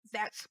also,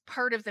 that's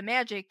part of the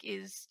magic,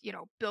 is,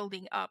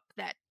 building up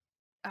that,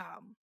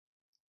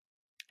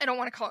 I don't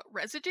want to call it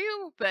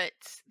residue, but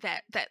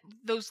that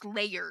those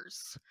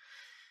layers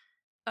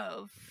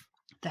of,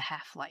 The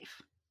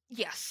half-life,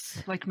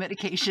 yes. like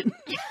medication.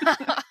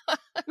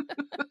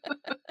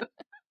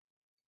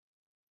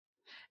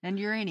 And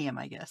uranium,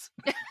 I guess.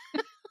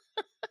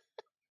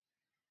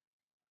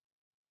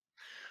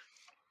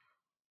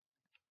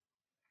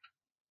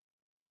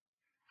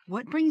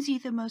 What brings you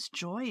the most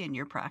joy in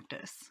your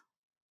practice?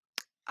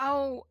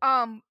 Oh,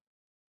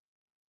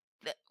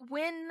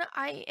 when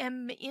I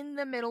am in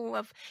the middle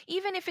of,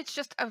 even if it's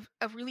just a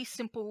really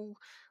simple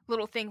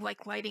little thing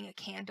like lighting a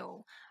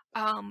candle,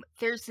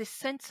 there's this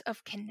sense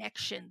of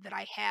connection that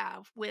I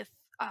have with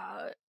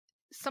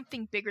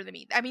something bigger than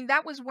me. I mean,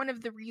 that was one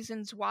of the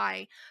reasons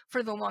why,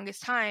 for the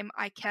longest time,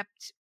 I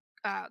kept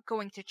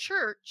going to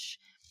church,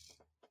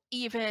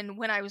 even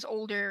when I was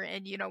older.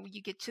 And,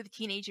 you get to the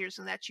teenage years,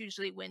 and that's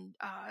usually when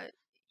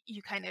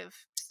you kind of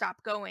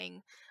stop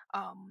going.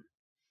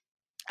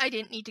 I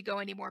didn't need to go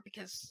anymore,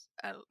 because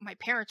my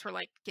parents were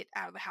like, get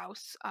out of the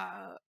house.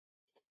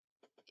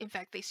 In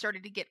fact, they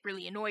started to get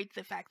really annoyed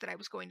the fact that I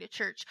was going to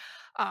church.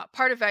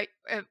 Part of it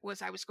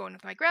was I was going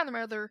with my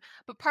grandmother,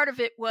 but part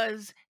of it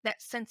was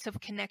that sense of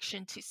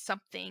connection to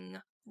something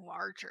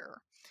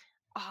larger,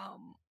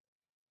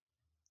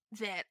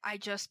 that I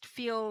just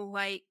feel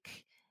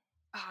like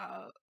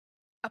a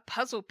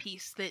puzzle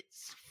piece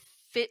that's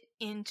fit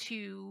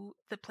into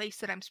the place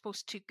that I'm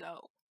supposed to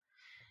go.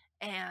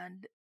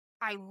 And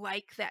I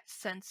like that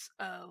sense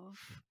of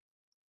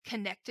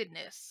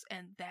connectedness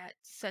and that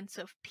sense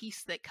of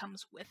peace that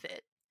comes with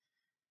it.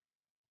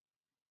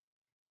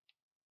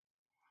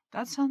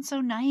 That sounds so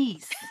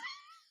nice.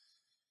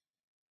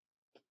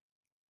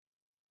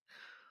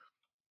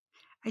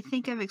 I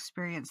think I've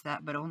experienced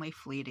that, but only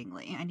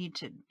fleetingly. I need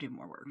to do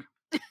more work.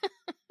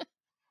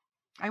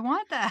 I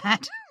want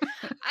that.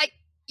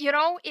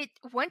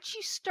 Once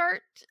you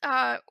start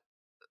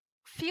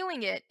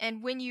feeling it,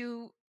 and when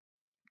you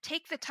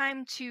take the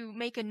time to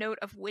make a note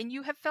of when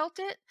you have felt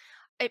it,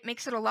 it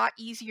makes it a lot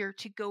easier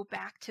to go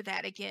back to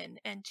that again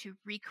and to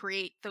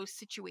recreate those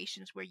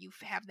situations where you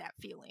have that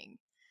feeling.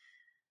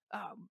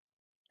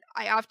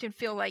 I often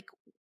feel like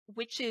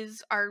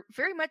witches are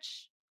very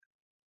much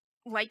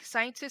like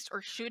scientists,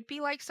 or should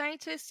be like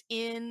scientists,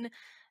 in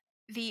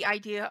the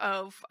idea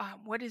of,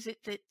 what is it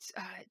that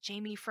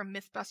Jamie from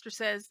Mythbuster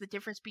says? The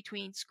difference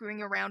between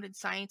screwing around in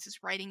science is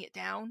writing it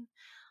down.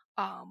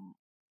 Um,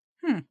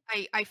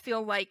 I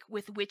feel like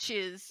with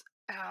witches,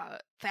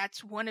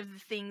 that's one of the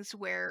things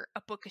where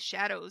a Book of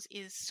Shadows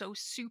is so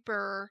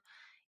super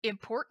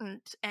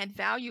important and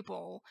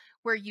valuable,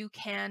 where you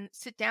can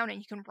sit down and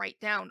you can write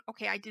down,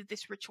 okay, I did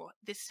this ritual,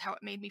 this is how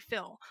it made me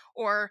feel,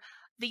 or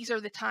these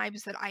are the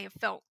times that I have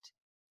felt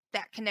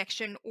that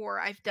connection, or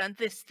I've done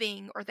this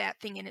thing or that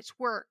thing and it's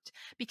worked.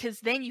 Because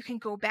then you can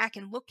go back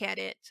and look at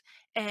it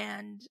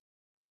and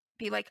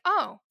be like,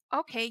 oh,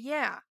 okay,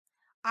 yeah,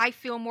 I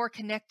feel more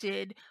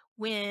connected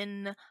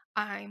when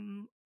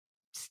I'm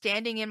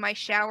standing in my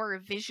shower,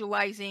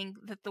 visualizing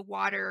that the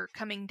water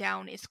coming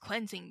down is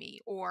cleansing me,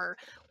 or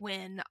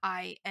when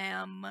I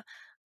am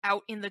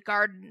out in the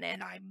garden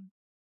and I'm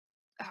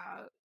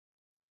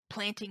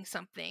planting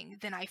something,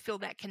 then I feel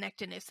that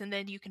connectedness. And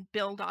then you can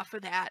build off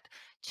of that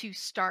to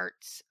start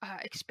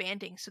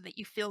expanding, so that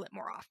you feel it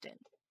more often.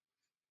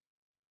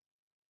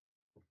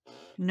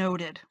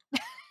 Noted.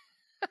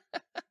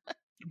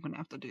 I'm going to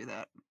have to do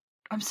that.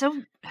 I'm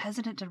so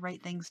hesitant to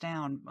write things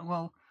down.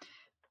 Well,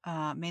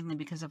 mainly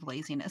because of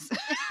laziness,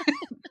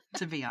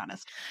 to be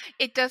honest.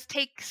 It does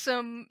take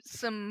some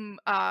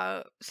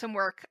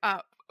work.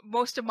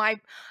 Most of my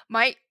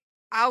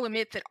I'll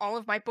admit that all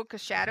of my Book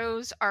of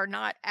Shadows are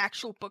not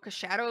actual Book of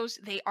Shadows.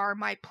 They are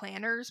my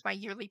planners, my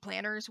yearly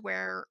planners,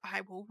 where I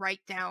will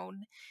write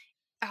down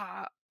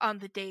on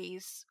the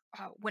days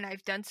when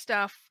I've done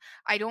stuff.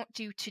 I don't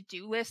do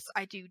to-do lists.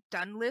 I do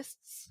done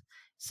lists.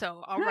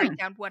 So I'll write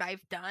down what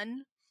I've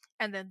done,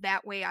 and then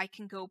that way I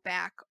can go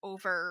back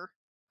over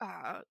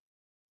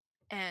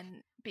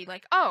and be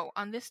like, oh,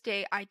 on this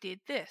day I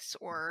did this.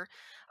 Or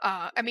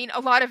I mean,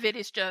 a lot of it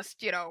is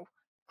just,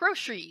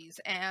 groceries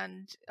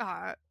and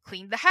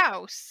clean the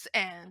house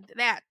and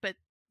that, but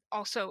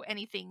also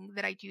anything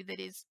that I do that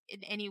is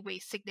in any way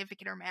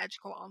significant or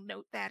magical, I'll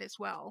note that as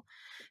well,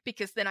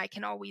 because then I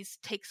can always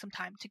take some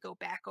time to go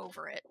back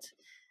over it.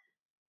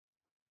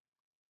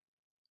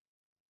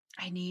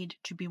 I need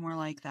to be more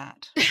like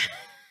that.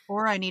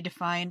 Or I need to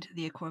find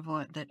the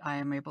equivalent that I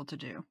am able to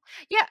do.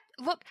 Yeah,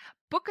 look,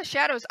 Book of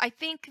Shadows, I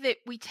think that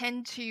we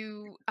tend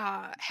to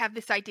have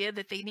this idea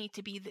that they need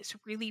to be this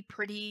really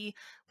pretty,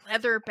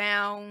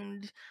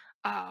 leather-bound,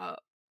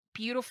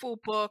 beautiful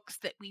books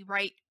that we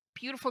write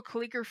beautiful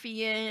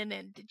calligraphy in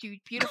and do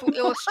beautiful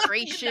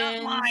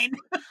illustrations.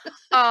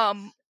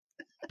 Mine.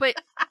 But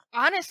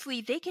honestly,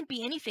 they can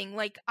be anything.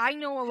 Like, I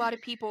know a lot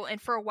of people, and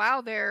for a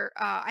while there,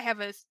 I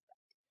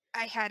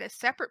had a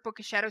separate Book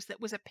of Shadows that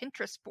was a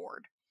Pinterest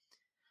board.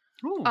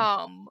 Ooh.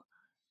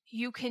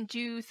 You can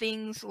do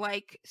things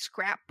like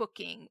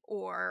scrapbooking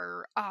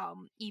or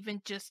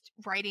even just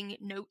writing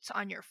notes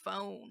on your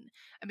phone.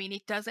 I mean,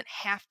 it doesn't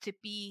have to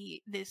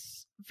be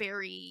this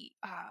very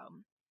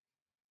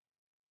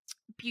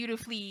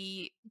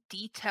beautifully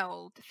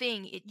detailed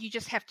thing. You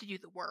just have to do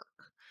the work.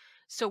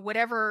 So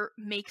whatever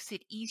makes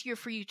it easier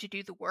for you to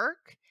do the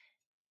work,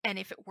 and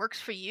if it works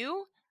for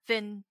you,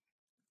 then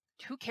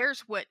who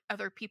cares what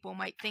other people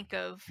might think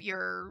of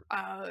your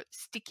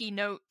sticky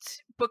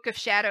note Book of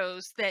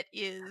Shadows that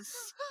is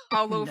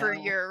all over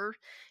your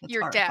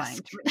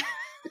desk.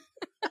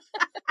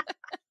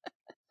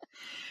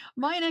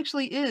 Mine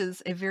actually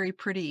is a very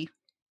pretty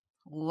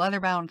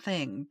leather-bound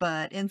thing,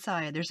 but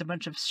inside there's a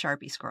bunch of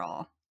Sharpie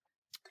scrawl.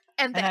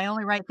 And I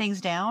only write things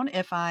down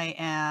if I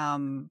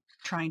am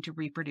trying to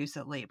reproduce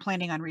it later,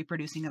 planning on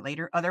reproducing it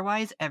later.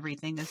 Otherwise,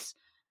 everything is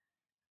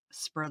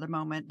spur of the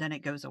moment, then it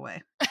goes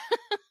away.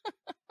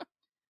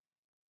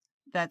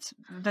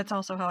 That's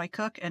also how I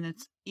cook, and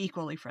it's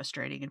equally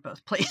frustrating in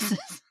both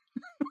places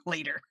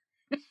later.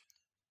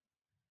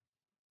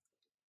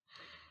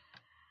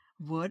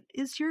 What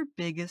is your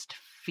biggest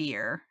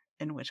fear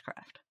in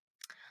witchcraft?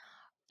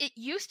 It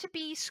used to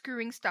be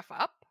screwing stuff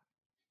up.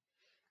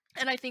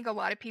 And I think a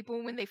lot of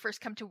people, when they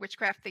first come to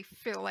witchcraft, they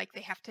feel like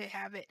they have to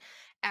have it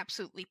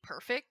absolutely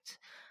perfect.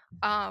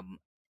 Now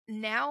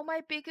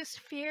my biggest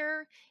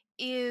fear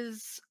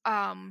is,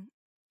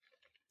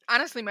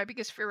 honestly, my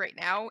biggest fear right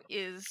now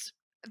is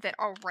that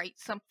I'll write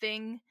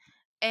something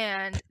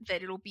and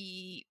that it'll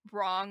be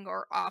wrong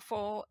or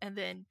awful, and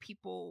then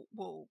people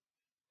will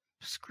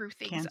screw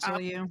things Cancel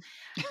up. you?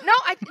 No,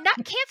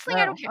 not canceling.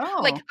 I don't care.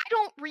 Oh. Like, I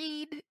don't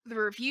read the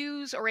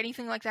reviews or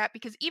anything like that,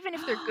 because even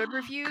if they're good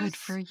reviews, good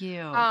for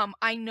you.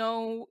 I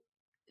know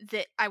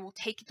that I will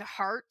take it to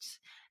heart.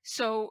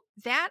 So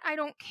that I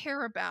don't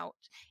care about.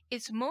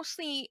 It's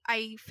mostly,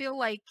 I feel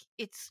like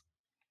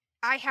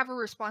I have a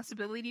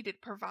responsibility to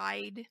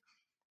provide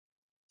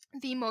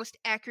the most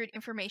accurate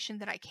information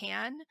that I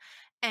can,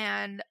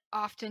 and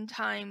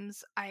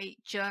oftentimes I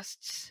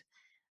just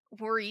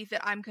worry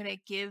that I'm going to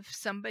give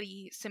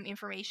somebody some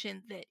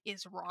information that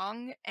is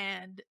wrong,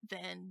 and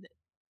then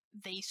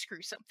they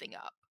screw something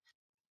up.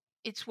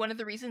 It's one of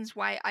the reasons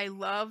why I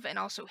love and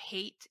also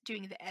hate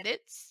doing the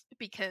edits,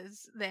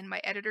 because then my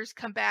editors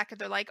come back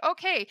and they're like,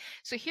 okay,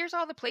 so here's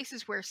all the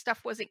places where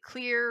stuff wasn't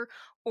clear,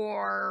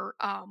 or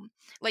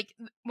like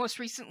most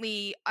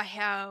recently I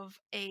have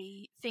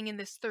a thing in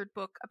this third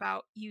book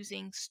about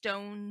using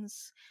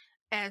stones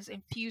as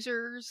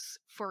infusers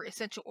for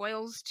essential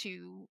oils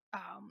to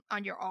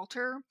on your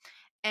altar,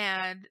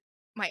 and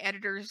my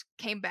editors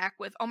came back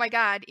with, oh my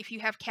god, if you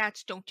have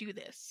cats, don't do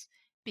this,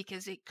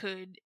 because it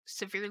could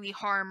severely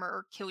harm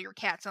or kill your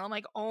cats. And I'm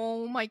like,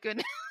 oh my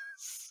goodness.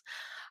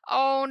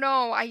 Oh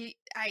no. I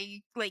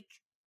like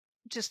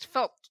just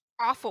felt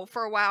awful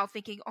for a while,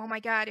 thinking, oh my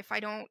god, if I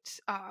don't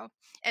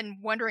and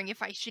wondering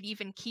if I should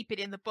even keep it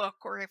in the book,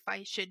 or if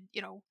I should,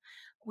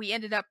 we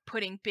ended up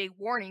putting big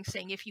warnings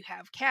saying, if you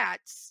have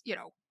cats,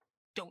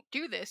 don't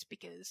do this,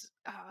 because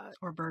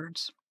or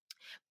birds.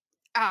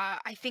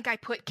 I think I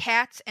put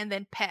cats and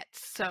then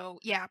pets. So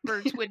yeah,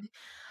 birds would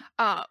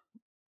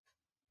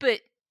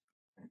but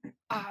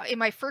in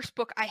my first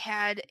book, I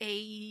had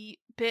a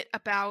bit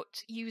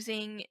about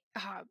using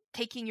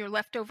taking your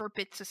leftover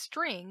bits of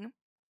string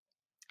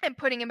and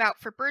putting them out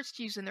for birds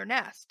to use in their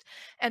nest.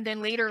 And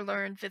then later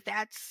learned that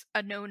that's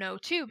a no-no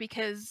too,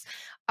 because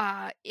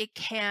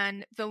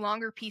the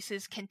longer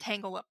pieces can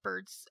tangle up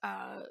birds'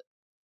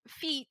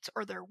 feet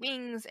or their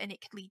wings, and it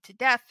could lead to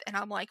death. And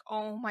I'm like,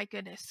 oh my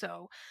goodness.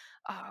 So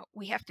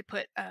we have to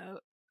put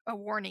a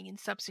warning in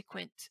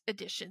subsequent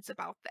editions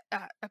about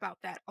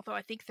that. Although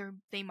I think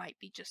they might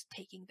be just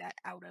taking that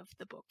out of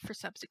the book for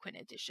subsequent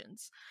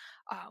editions.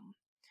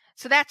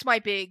 So that's my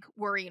big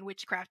worry in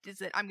witchcraft, is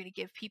that I'm going to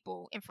give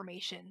people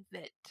information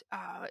that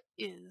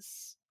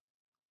is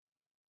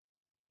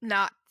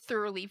not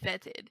thoroughly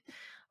vetted,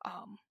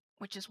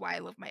 which is why I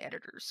love my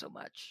editors so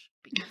much,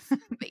 because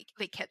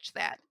they catch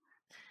that.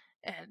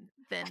 And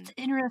then That's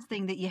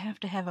interesting that you have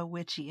to have a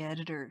witchy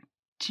editor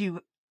to.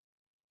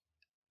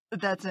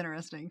 That's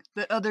interesting.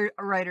 That other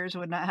writers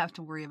would not have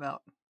to worry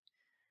about.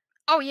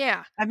 Oh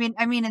yeah. I mean,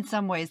 in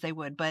some ways they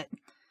would, but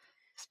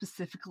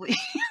specifically.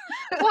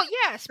 Well,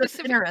 yeah,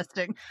 specifically.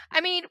 Interesting.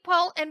 I mean,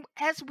 well, and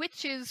as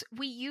witches,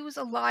 we use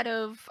a lot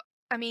of.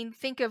 I mean,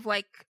 think of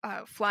like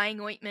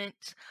flying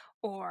ointment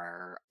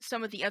or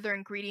some of the other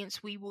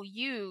ingredients we will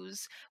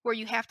use, where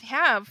you have to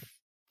have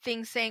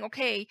things saying,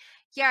 okay,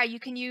 yeah, you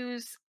can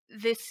use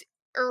this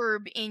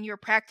herb in your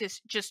practice,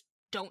 just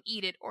don't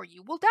eat it or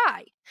you will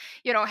die.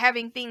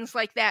 Having things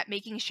like that,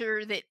 making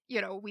sure that,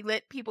 we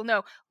let people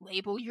know,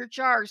 label your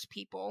jars,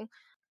 people.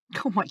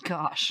 Oh my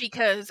gosh.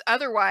 Because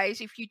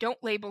otherwise, if you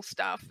don't label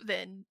stuff,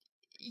 then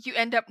you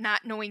end up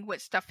not knowing what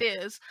stuff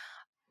is.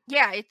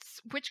 Yeah,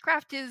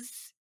 witchcraft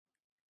is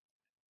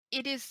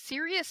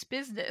serious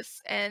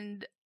business,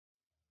 and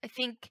I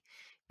think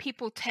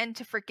people tend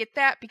to forget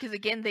that because,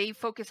 again, they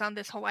focus on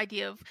this whole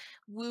idea of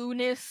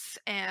woo-ness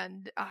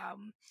and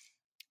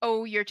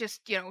oh, you're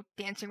just,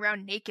 dancing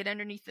around naked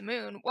underneath the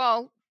moon.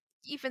 Well,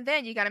 even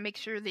then, you got to make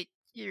sure that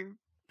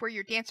where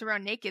you're dancing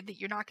around naked, that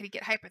you're not going to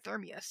get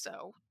hypothermia.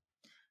 So,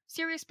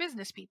 serious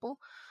business, people.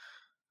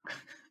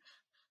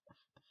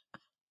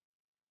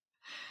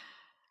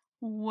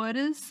 What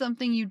is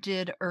something you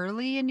did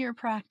early in your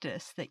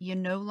practice that you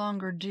no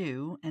longer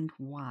do, and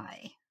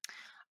why?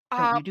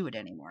 Don't you do it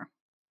anymore?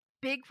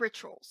 Big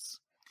rituals.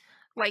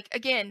 Like,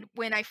 again,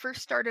 when I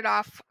first started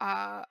off,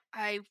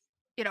 I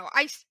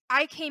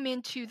came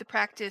into the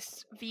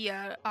practice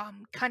via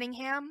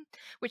Cunningham,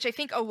 which I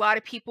think a lot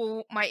of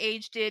people my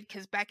age did,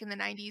 because back in the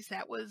 90s,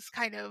 that was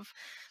kind of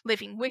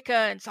living Wicca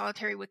and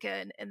solitary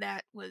Wicca, and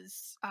that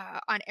was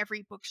on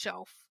every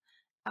bookshelf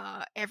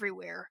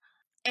everywhere.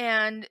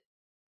 And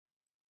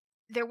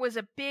there was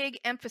a big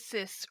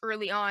emphasis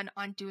early on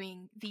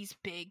doing these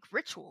big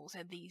rituals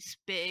and these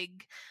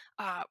big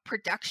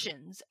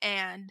productions,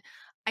 and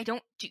I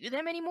don't do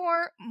them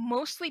anymore,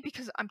 mostly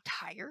because I'm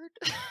tired.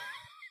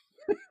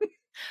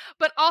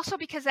 But also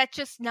because that's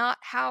just not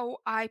how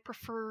I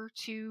prefer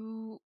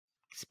to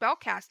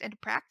spellcast and to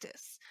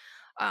practice.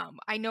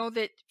 I know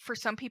that for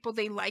some people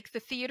they like the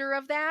theater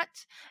of that,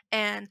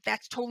 and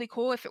that's totally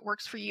cool. If it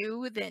works for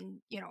you,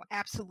 then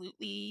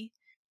absolutely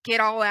get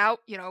all out.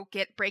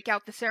 Break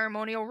out the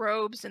ceremonial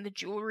robes and the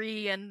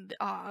jewelry and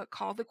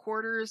call the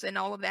quarters and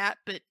all of that.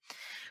 But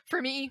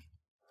for me,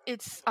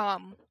 it's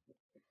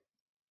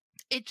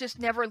it just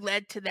never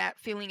led to that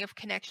feeling of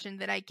connection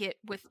that I get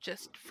with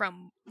just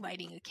from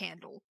lighting a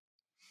candle.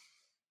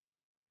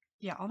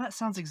 Yeah, all that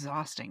sounds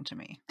exhausting to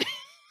me.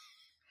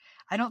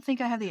 I don't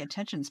think I have the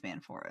attention span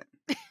for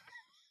it.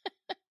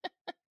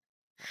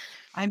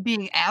 I'm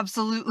being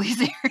absolutely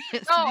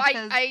serious. No,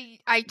 I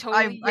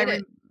totally get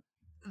it.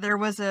 There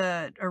was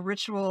a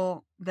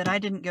ritual that I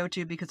didn't go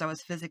to because I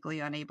was physically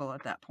unable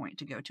at that point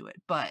to go to it,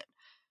 but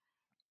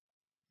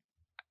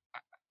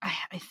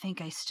I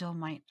think I still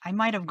might. I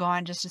might have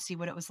gone just to see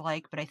what it was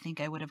like, but I think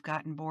I would have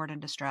gotten bored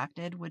and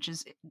distracted, which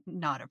is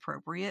not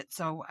appropriate.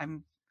 So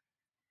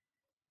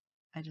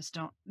I just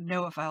don't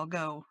know if I'll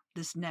go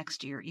this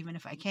next year, even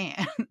if I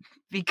can,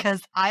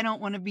 because I don't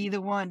want to be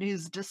the one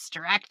who's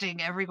distracting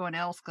everyone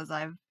else because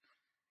I'm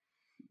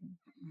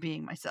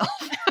being myself.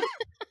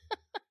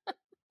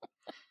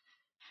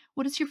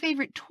 What is your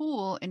favorite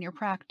tool in your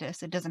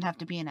practice? It doesn't have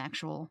to be an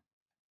actual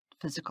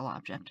physical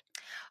object.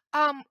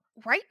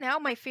 Right now,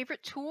 my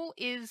favorite tool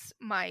is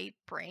my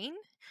brain.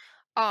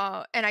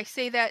 And I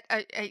say that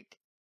I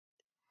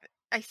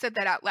said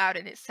that out loud,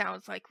 and it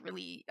sounds like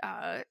really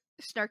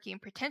snarky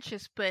and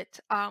pretentious, but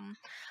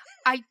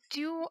I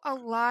do a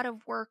lot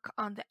of work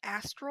on the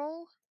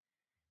astral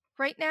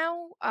right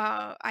now.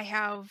 I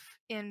have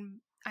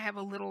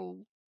a little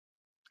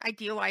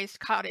idealized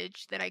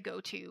cottage that I go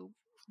to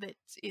that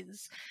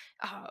is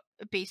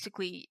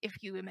basically, if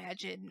you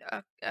imagine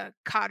a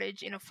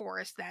cottage in a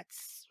forest,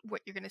 that's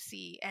what you're going to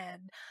see.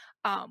 And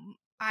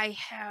I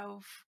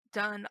have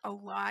done a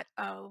lot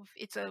of,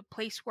 it's a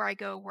place where I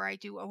go where I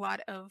do a lot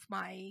of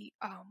my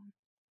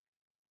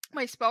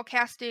my spell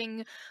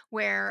casting,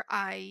 where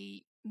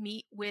I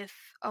meet with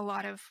a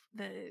lot of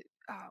the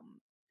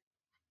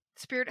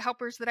spirit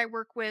helpers that I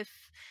work with,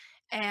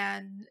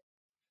 and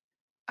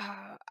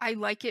I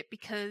like it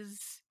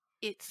because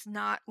it's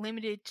not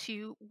limited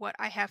to what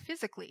I have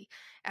physically.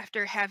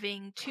 After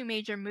having 2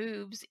 major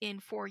moves in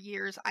 4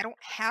 years, I don't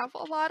have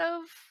a lot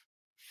of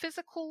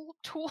physical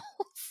tools.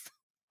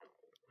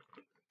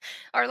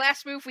 Our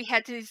last move, we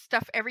had to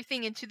stuff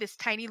everything into this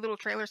tiny little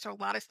trailer, so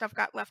a lot of stuff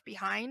got left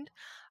behind.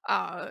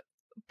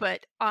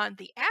 But on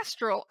the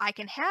astral, I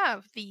can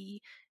have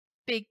the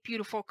big,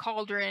 beautiful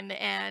cauldron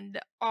and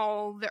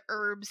all the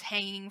herbs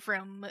hanging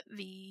from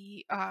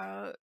the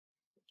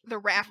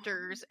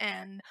rafters,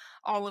 and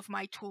all of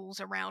my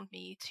tools around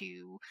me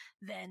to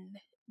then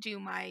do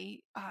my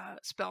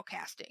spell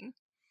casting.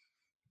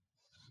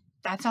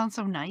 That sounds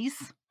so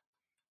nice.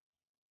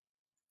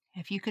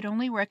 If you could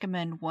only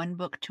recommend one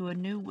book to a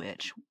new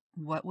witch,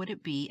 what would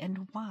it be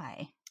and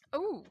why?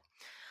 Oh,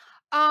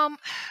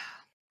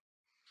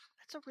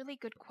 that's a really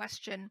good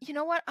question. You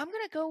know what? I'm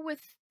gonna go with,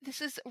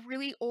 this is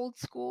really old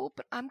school,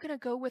 but I'm gonna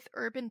go with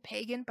Urban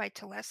Pagan by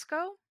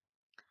Telesco.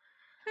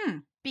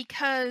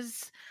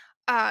 Because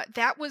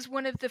that was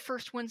one of the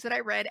first ones that I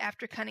read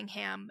after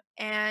Cunningham,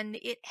 and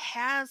it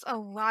has a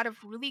lot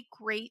of really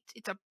great,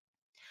 it's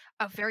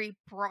a very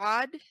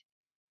broad,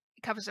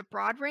 it covers a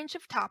broad range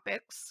of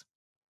topics.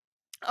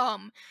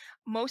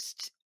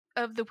 Most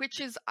of the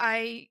witches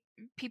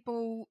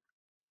people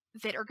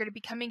that are going to be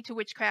coming to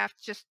witchcraft,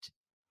 just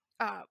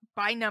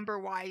by number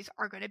wise,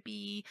 are going to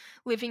be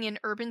living in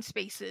urban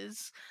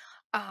spaces.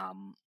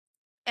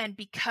 And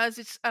because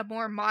it's a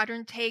more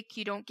modern take,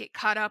 you don't get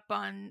caught up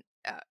on,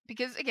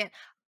 because again,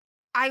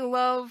 I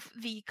love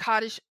the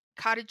cottage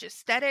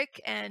aesthetic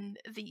and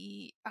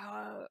the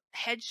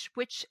hedge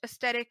witch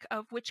aesthetic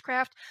of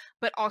witchcraft,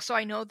 but also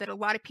I know that a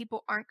lot of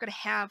people aren't going to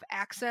have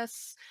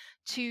access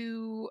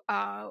to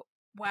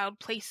wild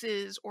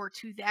places or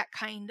to that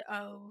kind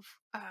of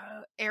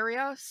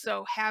area.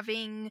 So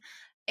having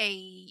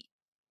a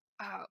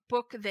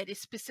book that is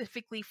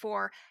specifically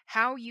for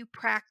how you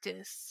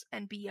practice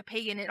and be a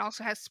pagan, it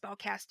also has spell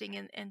casting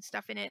and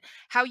stuff in it,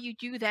 how you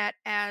do that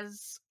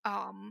as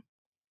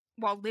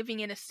while living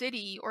in a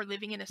city or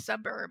living in a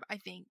suburb, I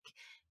think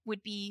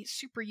would be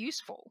super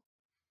useful.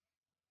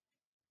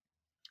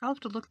 I'll have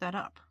to look that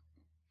up.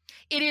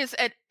 It is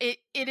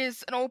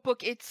an old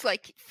book. It's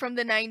like from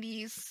the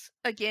 90s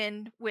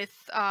again, with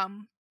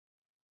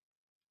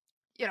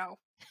you know,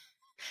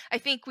 I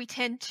think we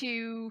tend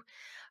to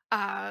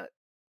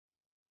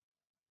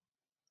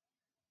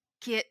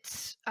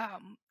get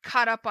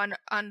caught up on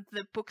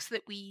the books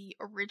that we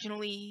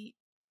originally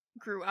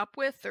grew up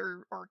with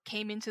or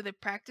came into the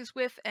practice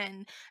with,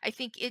 and I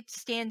think it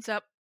stands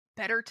up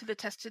better to the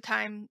test of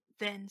time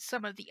than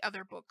some of the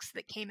other books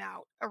that came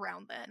out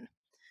around then.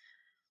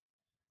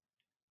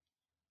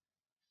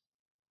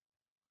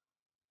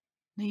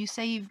 Now, you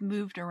say you've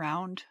moved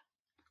around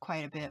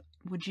quite a bit.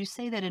 Would you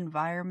say that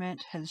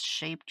environment has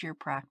shaped your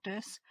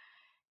practice?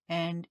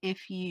 And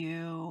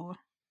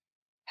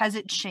has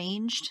it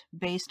changed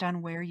based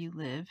on where you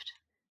lived?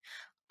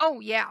 Oh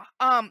yeah.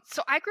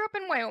 So I grew up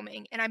in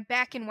Wyoming, and I'm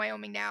back in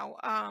Wyoming now.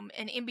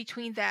 And in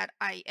between that,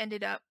 I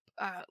ended up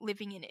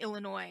living in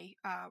Illinois,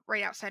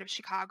 right outside of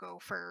Chicago,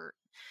 for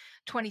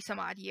 20 some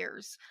odd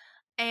years.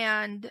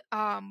 And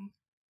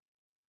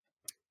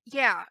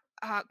yeah,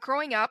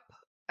 growing up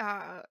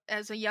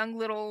as a young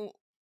little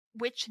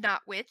witch,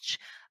 not witch,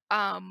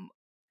 I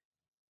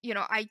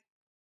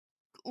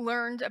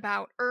learned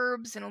about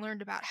herbs, and I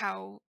learned about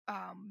how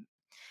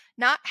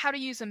not how to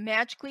use them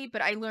magically,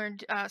 but I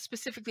learned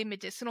specifically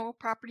medicinal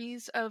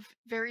properties of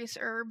various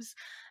herbs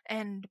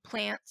and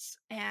plants.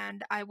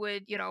 And I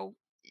would,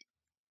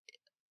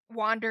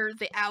 wander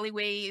the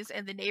alleyways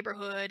and the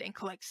neighborhood and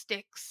collect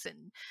sticks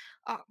and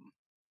um,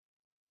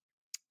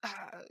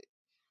 uh,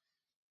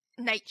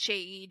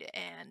 nightshade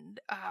and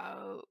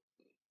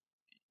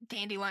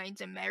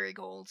dandelions and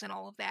marigolds and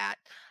all of that.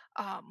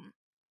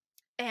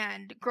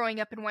 And growing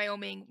up in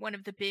Wyoming, one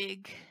of the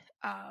big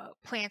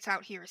plants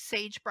out here is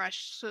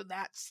sagebrush. So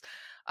that's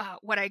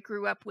what I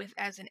grew up with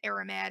as an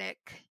aromatic.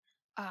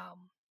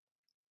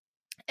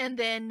 And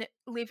then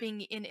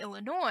living in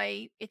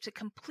Illinois, it's a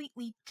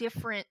completely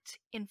different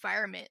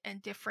environment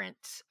and different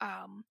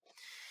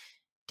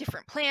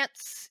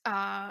plants.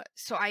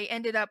 So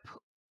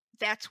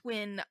that's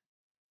when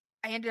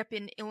I ended up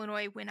in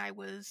Illinois, when I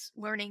was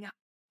learning,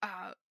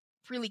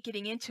 really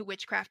getting into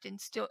witchcraft and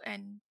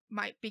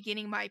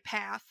beginning my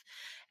path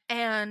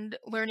and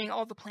learning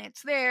all the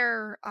plants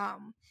there,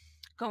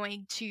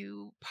 going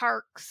to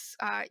parks.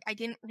 I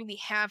didn't really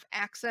have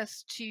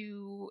access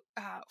to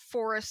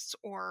forests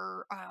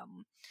or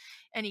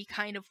any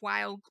kind of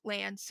wild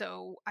land,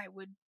 so I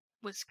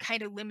was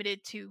kind of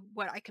limited to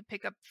what I could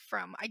pick up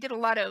from. I did a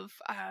lot of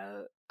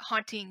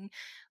haunting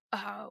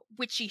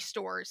witchy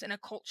stores and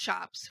occult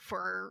shops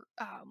for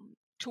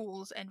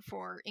tools and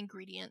for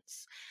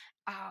ingredients.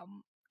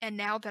 And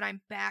now that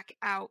I'm back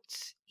out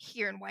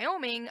here in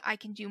Wyoming, I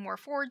can do more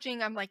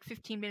foraging. I'm like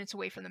 15 minutes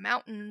away from the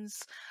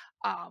mountains.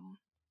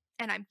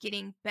 And I'm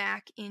getting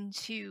back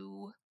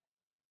into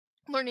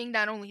learning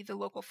not only the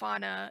local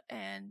fauna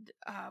and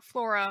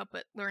flora,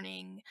 but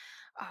learning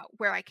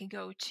where I can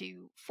go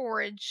to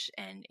forage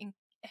and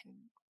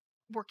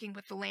working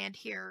with the land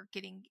here,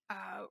 getting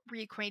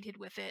reacquainted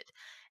with it.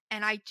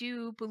 And I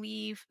do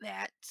believe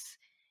that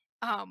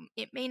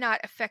it may not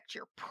affect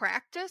your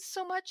practice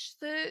so much,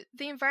 the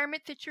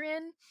environment that you're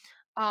in,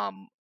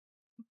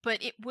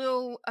 but it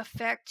will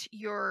affect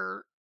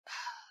your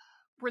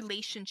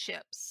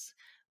relationships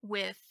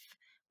with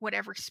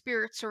whatever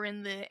spirits are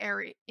in the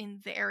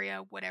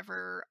area,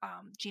 whatever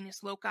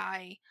genus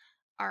loci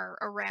are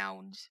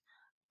around,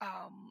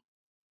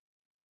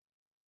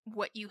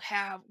 what you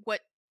have,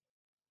 what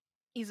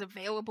is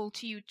available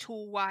to you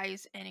tool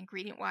wise and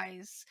ingredient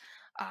wise.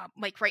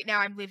 Like right now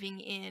I'm living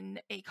in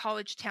a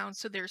college town,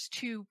 so there's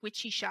 2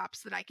 witchy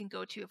shops that I can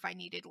go to if I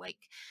needed like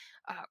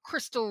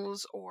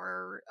crystals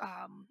or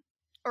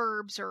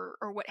herbs or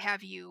what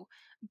have you.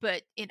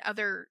 But in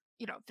other,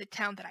 the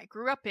town that I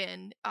grew up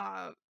in,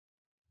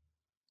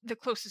 the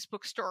closest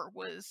bookstore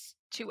was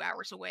 2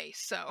 hours away.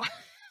 So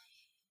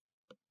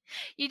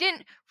you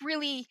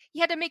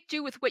had to make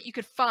do with what you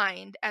could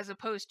find as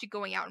opposed to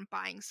going out and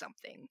buying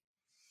something.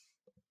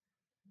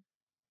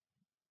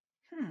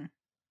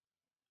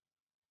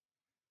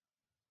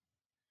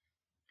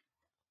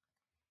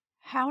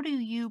 How do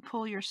you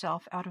pull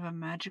yourself out of a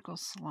magical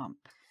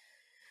slump?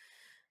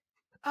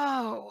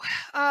 Oh,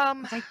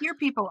 'Cause I hear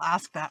people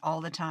ask that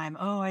all the time.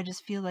 Oh, I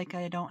just feel like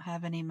I don't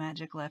have any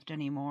magic left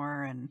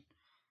anymore, and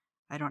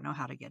I don't know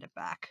how to get it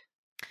back.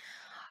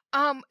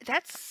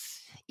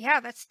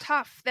 that's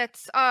tough.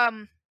 That's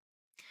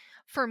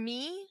for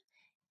me,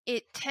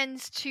 it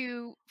tends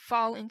to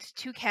fall into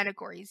 2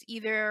 categories.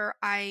 Either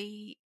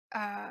I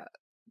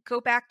go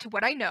back to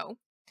what I know.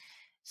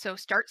 So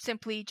start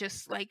simply,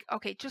 just like,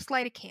 okay, just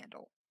light a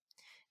candle.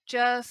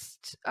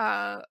 Just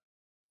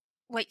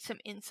light some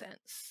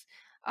incense.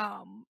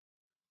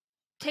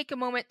 Take a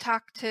moment,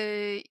 talk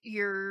to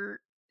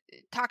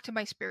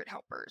my spirit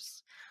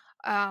helpers.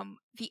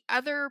 The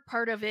other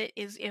part of it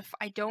is, if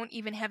I don't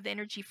even have the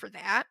energy for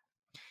that,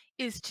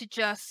 is to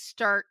just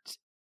start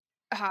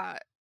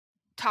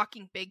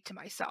talking big to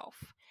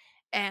myself.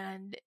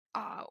 And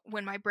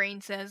when my brain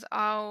says,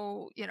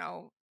 oh,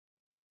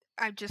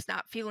 I'm just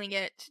not feeling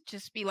it,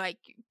 just be like,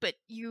 but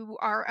you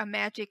are a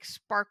magic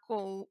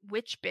sparkle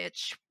witch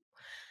bitch.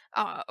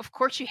 Of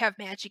course you have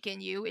magic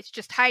in you. It's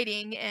just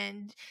hiding,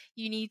 and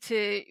you need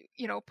to,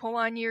 pull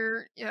on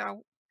your,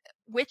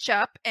 witch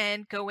up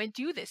and go and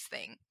do this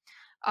thing.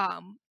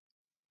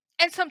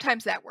 And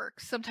sometimes that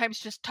works. Sometimes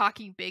just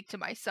talking big to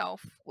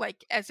myself,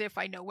 like as if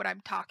I know what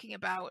I'm talking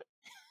about.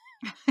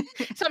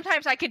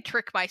 Sometimes I can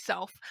trick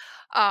myself.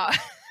 I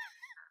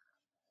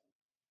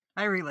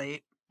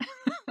relate.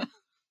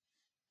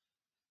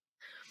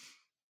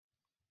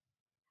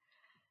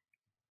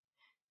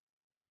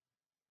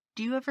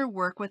 Do you ever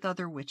work with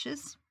other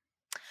witches?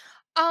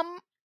 I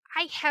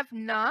have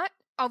not,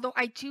 although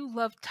I do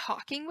love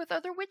talking with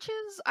other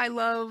witches. I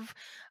love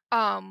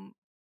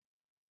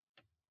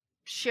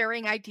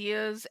sharing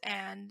ideas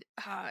and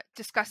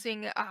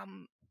discussing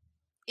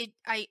it.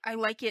 I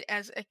like it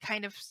as a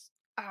kind of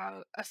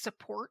a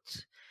support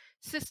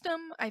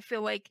system. I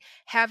feel like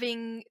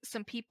having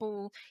some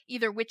people,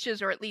 either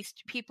witches or at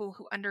least people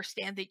who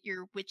understand that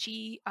you're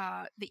witchy,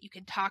 that you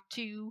can talk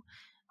to,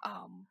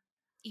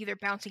 either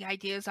bouncing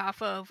ideas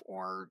off of,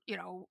 or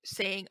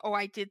saying, oh,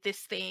 I did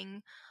this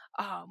thing.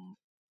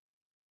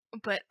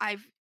 But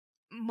I've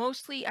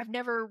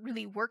never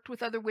really worked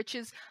with other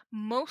witches,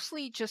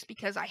 mostly just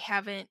because I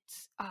haven't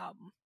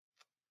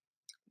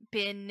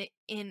been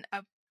in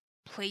a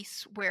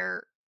place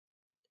where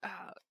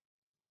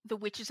the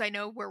witches I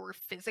know where we're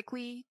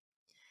physically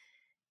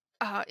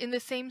in the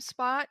same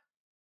spot.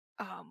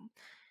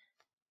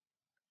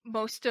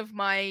 Most of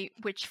my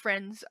witch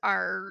friends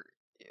are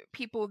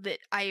people that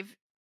I've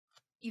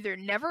either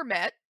never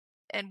met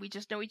and we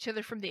just know each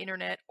other from the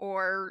internet,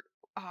 or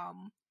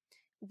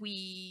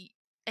we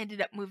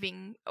ended up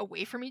moving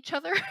away from each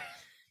other.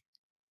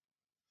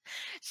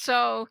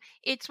 So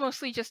it's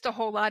mostly just a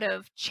whole lot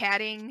of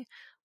chatting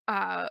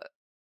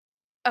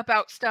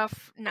about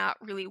stuff, not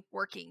really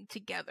working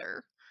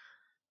together.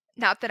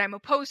 Not that I'm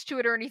opposed to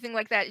it or anything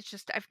like that. It's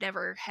just I've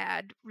never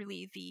had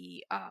really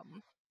the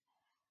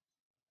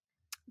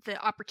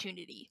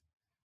opportunity.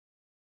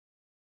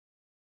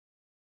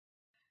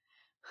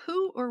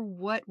 Who or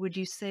what would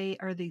you say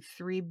are the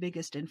 3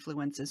 biggest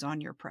influences on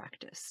your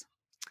practice?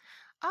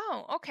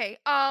 Oh, okay.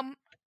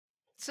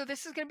 So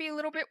this is going to be a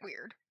little bit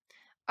weird.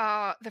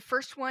 The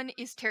first one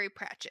is Terry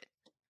Pratchett.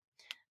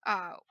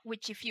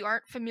 Which, if you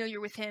aren't familiar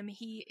with him,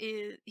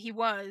 he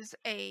was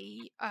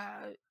a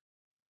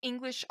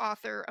English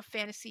author of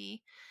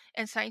fantasy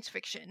and science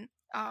fiction,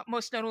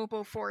 most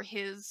notable for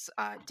his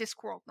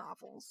Discworld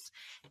novels.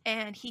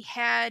 And he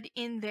had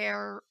in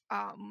there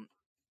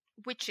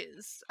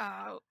witches.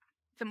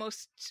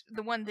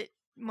 The one that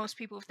most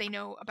people, if they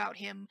know about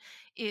him,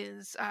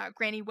 is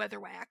Granny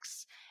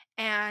Weatherwax.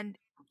 And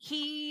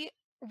he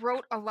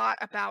wrote a lot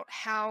about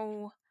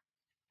how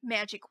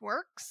magic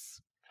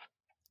works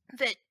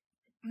that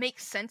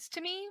makes sense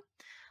to me,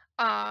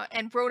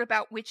 and wrote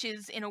about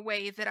witches in a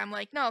way that I'm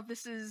like, no,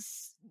 this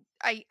is,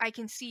 I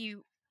can see,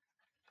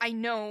 I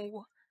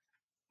know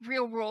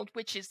real world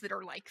witches that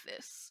are like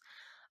this.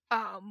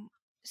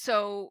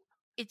 So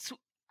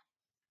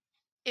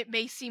it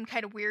may seem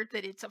kind of weird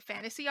that it's a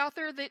fantasy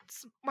author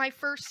that's my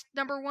first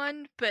number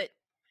one, but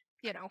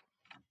you know,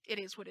 it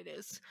is what it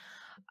is.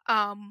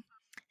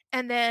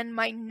 And then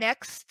my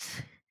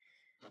next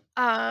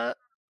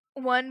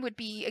one would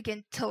be,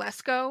 again,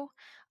 Telesco,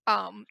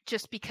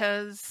 just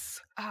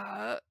because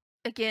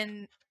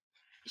again,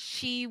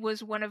 she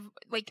was one of,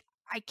 like,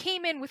 I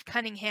came in with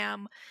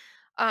Cunningham.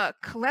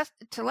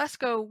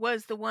 Telesco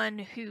was the one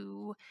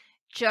who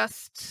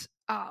just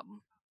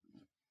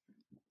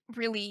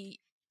really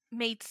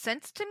made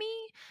sense to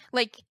me.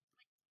 Like,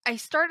 I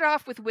started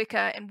off with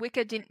Wicca, and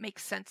Wicca didn't make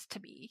sense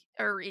to me,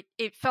 or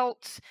it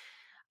felt,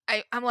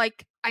 I'm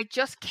like, I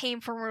just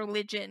came from a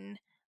religion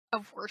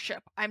of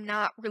worship. I'm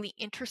not really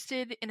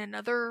interested in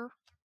another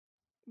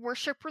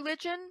worship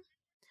religion.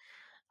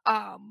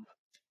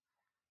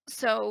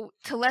 So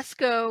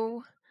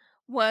Telesco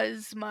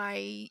was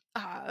my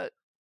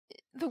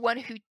the one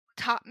who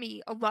taught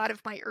me about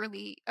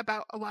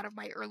a lot of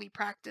my early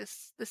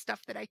practice, the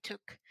stuff that I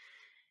took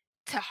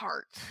to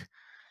heart.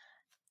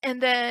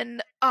 And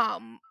then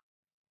the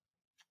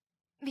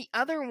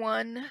other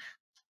one,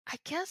 I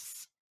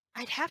guess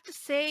I'd have to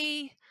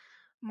say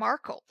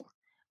Markel,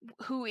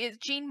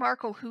 Jean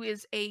Markel, who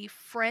is a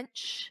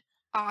French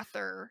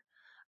author,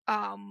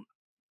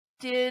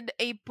 did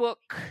a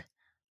book.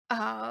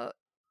 I'm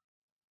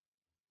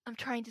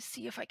trying to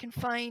see if I can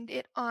find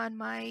it on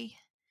my.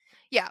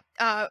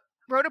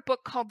 Wrote a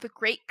book called The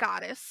Great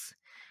Goddess,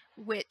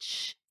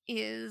 which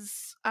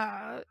is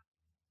a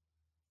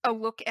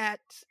look at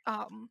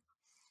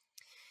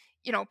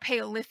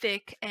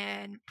Paleolithic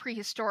and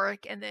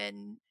prehistoric, and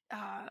then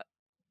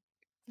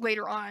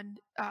later on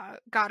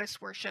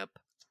goddess worship.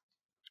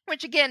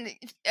 Which, again,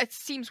 it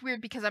seems weird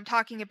because I'm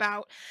talking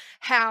about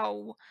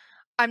how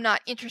I'm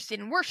not interested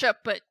in worship,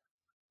 but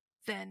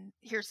then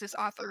here's this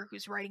author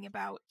who's writing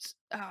about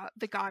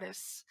the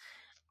goddess.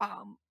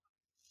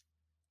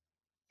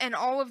 And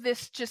all of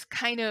this just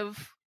kind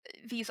of,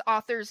 these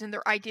authors and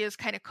their ideas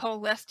kind of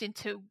coalesced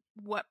into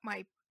what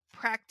my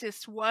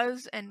practice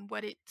was and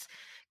what it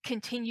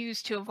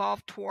continues to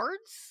evolve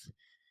towards.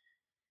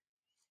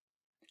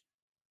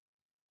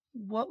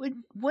 What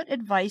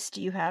advice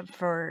do you have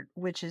for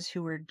witches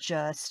who are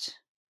just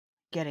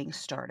getting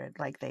started?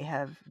 Like they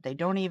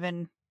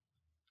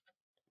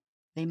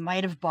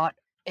might have bought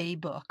a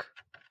book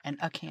and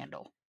a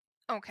candle.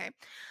 Okay.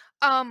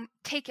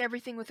 Take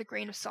everything with a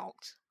grain of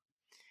salt.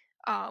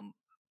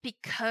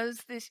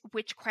 Because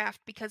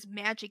because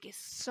magic is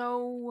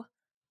so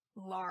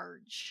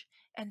large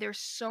and there's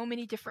so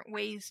many different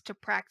ways to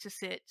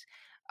practice it,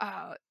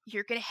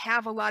 you're going to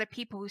have a lot of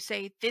people who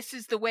say this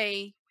is the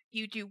way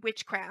you do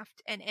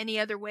witchcraft and any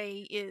other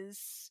way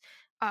is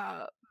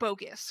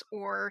bogus,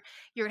 or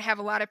you're going to have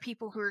a lot of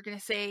people who are going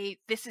to say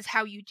this is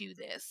how you do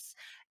this.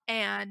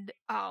 And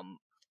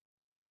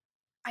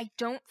I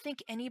don't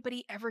think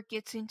anybody ever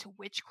gets into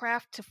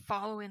witchcraft to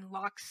follow in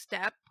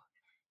lockstep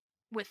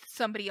with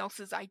somebody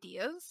else's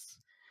ideas.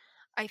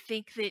 I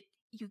think that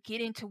you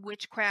get into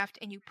witchcraft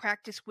and you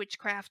practice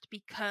witchcraft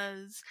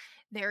because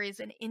there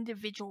is an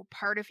individual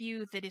part of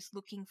you that is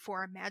looking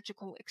for a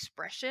magical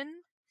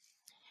expression.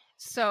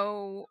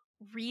 So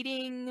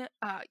reading,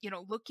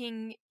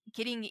 looking,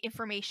 getting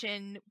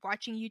information,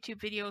 watching YouTube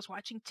videos,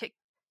 watching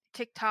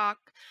TikTok,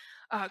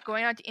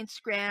 going onto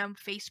Instagram,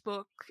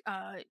 Facebook,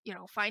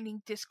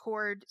 finding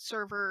Discord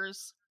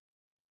servers,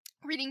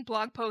 reading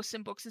blog posts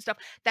and books and stuff,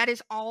 that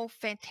is all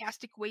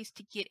fantastic ways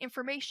to get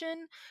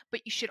information,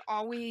 but you should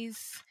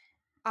always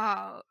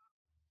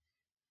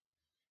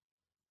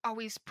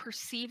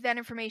perceive that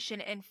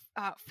information and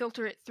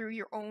filter it through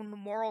your own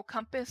moral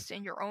compass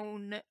and your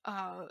own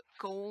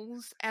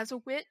goals as a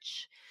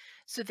witch,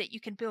 so that you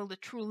can build a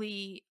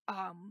truly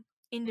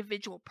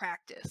individual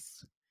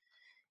practice.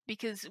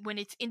 Because when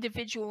it's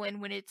individual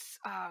and when it's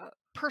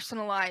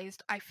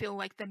personalized, I feel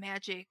like the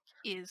magic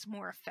is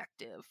more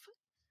effective.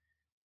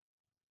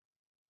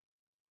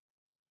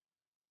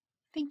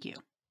 Thank you.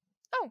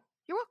 Oh,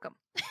 you're welcome.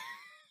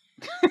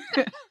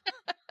 That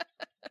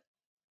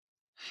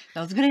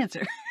was a good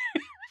answer.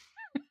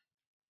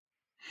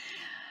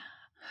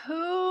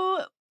 Who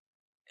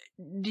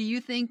do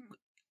you think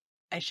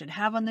I should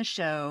have on the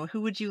show?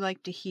 Who would you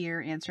like to hear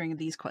answering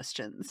these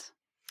questions?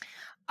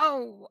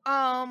 Oh,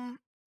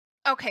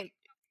 okay.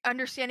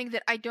 Understanding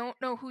that I don't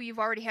know who you've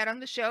already had on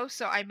the show,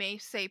 so I may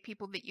say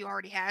people that you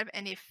already have,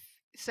 and if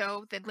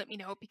so, then let me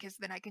know, because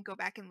then I can go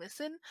back and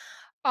listen.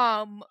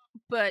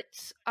 But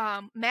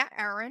Matt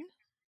Aaron.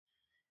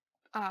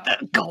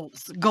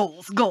 Goals.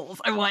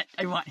 I want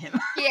him.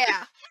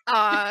 Yeah.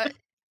 I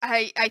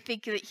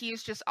think that he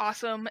is just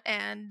awesome,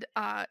 and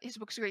his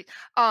books are great.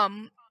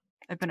 I've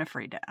been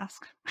afraid to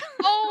ask.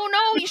 Oh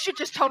no, you should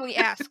just totally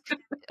ask.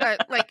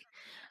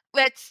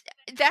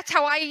 That's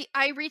how I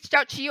reached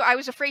out to you. I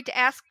was afraid to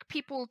ask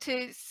people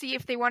to see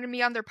if they wanted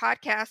me on their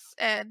podcasts,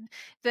 and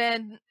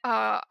then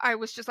I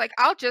was just like,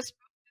 I'll just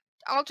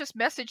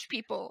message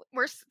people.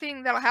 Worst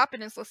thing that'll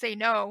happen is they'll say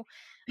no.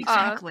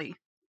 Exactly.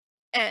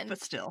 And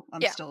But still,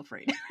 I'm yeah. still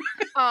afraid.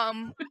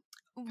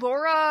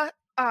 Laura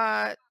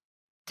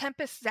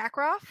Tempest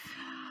Zakroff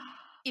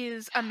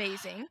is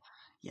amazing.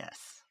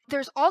 Yes.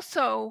 There's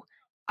also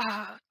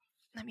I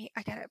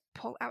gotta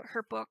pull out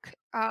her book.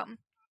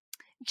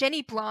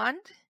 Jenny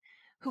Blonde,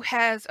 who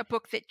has a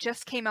book that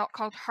just came out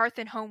called Hearth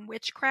and Home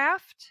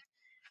Witchcraft.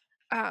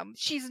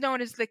 She's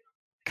known as the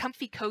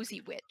Comfy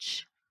Cozy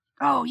Witch.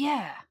 Oh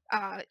yeah.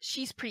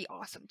 She's pretty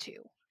awesome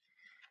too.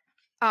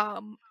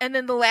 And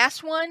then the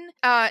last one,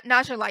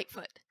 Naja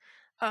Lightfoot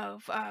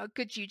of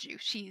Good Juju.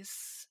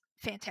 She's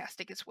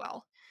fantastic as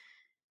well.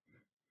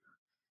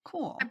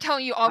 Cool. I'm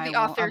telling you all the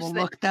authors. I will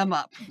look them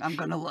up. I'm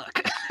gonna look.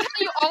 I'm telling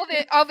you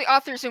all the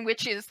authors and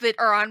witches that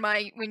are on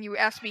my, when you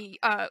ask me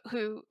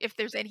if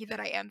there's any that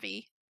I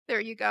envy. There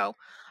you go.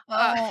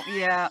 Oh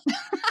yeah.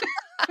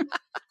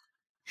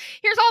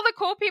 Here's all the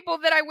cool people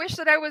that I wish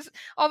that I was,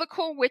 all the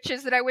cool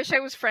witches that I wish I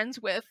was friends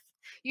with.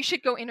 You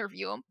should go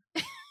interview them.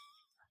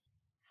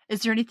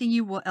 Is there anything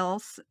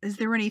is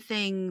there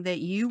anything that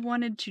you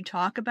wanted to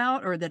talk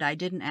about or that I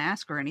didn't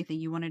ask or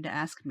anything you wanted to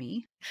ask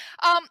me?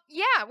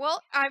 Yeah,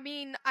 well, I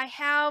mean, I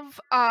have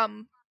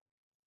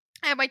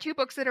my 2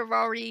 books that have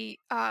already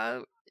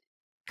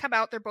come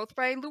out. They're both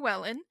by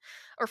Llewellyn,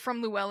 or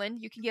from Llewellyn.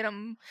 You can get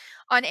them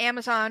on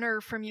Amazon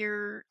or from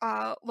your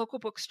local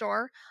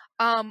bookstore.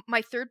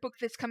 My 3rd book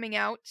that's coming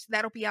out,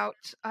 that'll be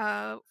out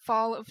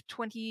fall of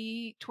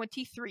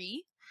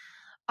 2023.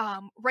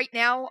 Right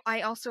now,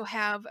 I also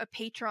have a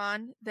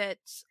Patreon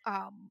that's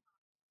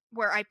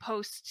where I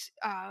post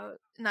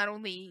not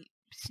only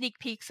sneak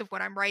peeks of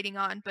what I'm writing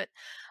on, but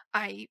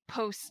I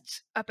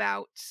post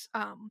about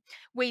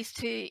ways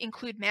to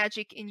include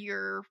magic in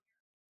your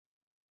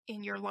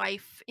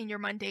life, in your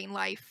mundane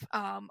life.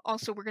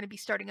 Also, we're going to be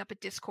starting up a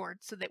Discord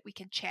so that we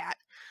can chat.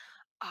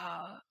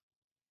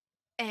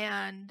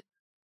 And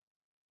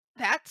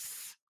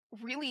that's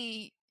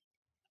really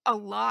a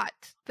lot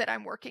that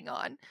I'm working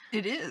on.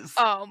 It is.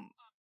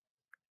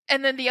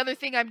 And then the other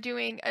thing I'm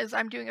doing is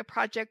I'm doing a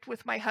project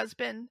with my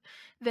husband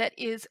that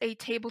is a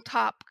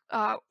tabletop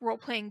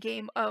role-playing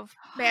game of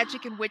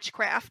magic and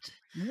witchcraft.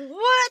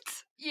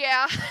 What?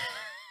 Yeah.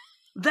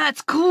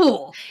 That's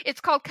cool.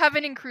 It's called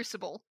Coven and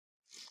Crucible.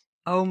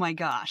 Oh my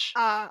gosh.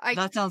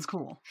 That sounds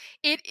cool.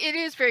 It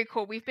is very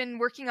cool. We've been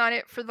working on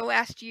it for the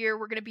last year.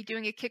 We're going to be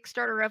doing a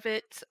Kickstarter of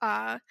it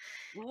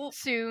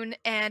soon,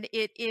 and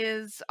it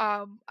is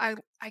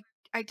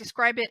I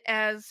describe it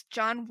as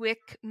John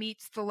Wick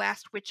meets The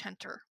Last Witch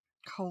Hunter.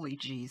 Holy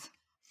jeez.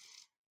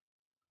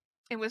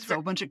 It was so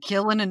a bunch of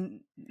killing,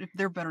 and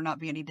there better not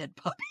be any dead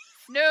puppies.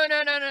 No.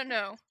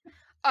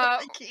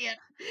 I can't.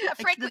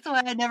 Frankly, that's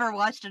why I never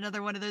watched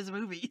another one of those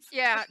movies.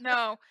 Yeah,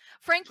 no.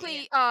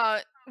 Frankly,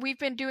 we've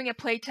been doing a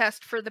play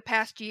test for the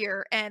past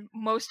year, and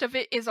most of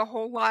it is a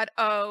whole lot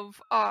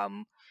of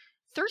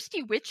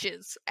thirsty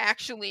witches,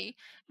 actually,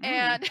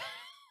 and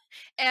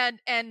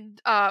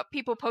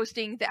people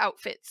posting the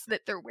outfits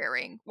that they're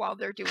wearing while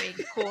they're doing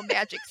cool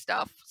magic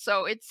stuff.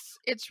 So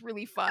it's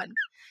really fun.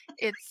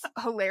 It's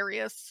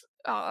hilarious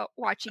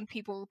watching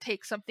people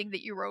take something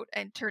that you wrote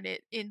and turn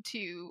it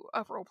into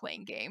a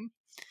role-playing game.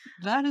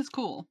 That is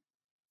cool.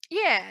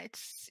 Yeah,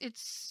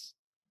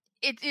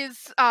 it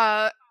is.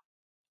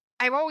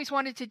 I've always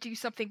wanted to do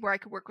something where I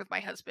could work with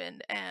my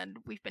husband, and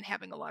we've been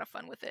having a lot of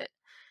fun with it.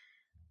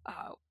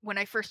 When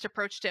I first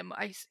approached him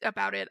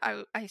about it,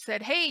 I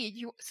said, "Hey, do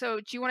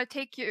you want to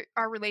take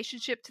our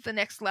relationship to the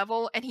next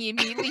level?" And he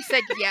immediately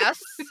said yes.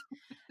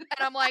 And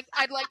I'm like,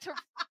 I'd like to.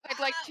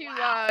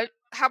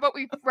 How about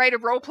we write a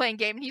role playing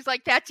game? And he's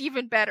like, "That's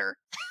even better."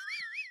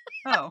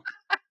 Oh,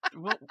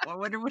 well, I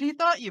wonder what he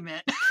thought you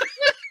meant.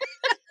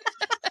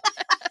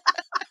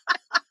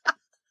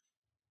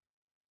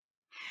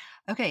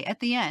 Okay, at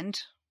the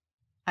end,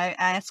 I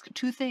ask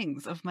 2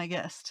 things of my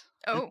guest.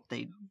 Oh,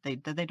 they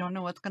don't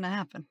know what's going to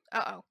happen.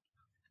 Uh-oh.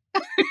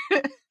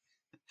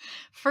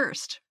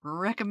 First,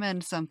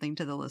 recommend something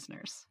to the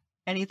listeners.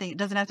 Anything. It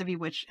doesn't have to be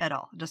witch at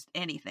all. Just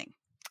anything.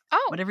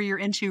 Oh. Whatever you're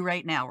into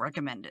right now,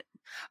 recommend it.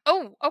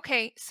 Oh,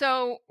 okay.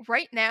 So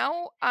right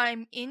now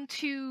I'm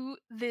into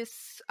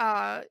this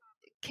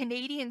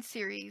Canadian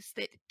series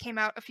that came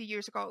out a few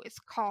years ago. It's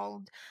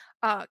called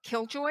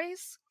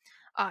Killjoys.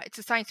 It's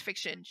a science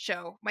fiction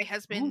show. My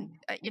husband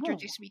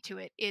introduced me to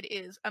it. It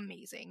is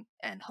amazing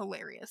and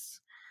hilarious.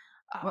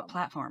 What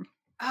platform?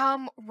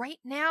 Right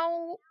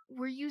now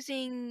we're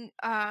using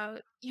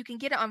you can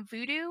get it on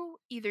Vudu.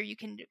 Either you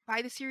can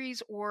buy the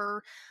series,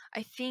 or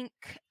I think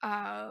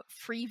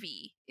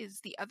Freevee is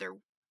the other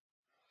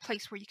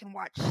place where you can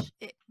watch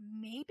it,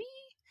 maybe.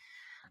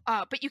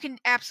 But you can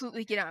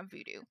absolutely get it on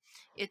Vudu.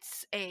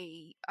 It's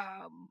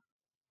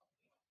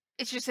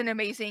it's just an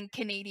amazing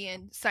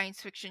Canadian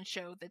science fiction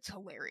show that's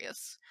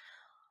hilarious.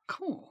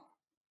 Cool.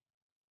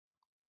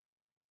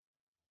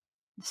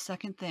 The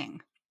second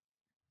thing.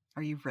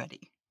 Are you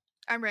ready?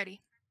 I'm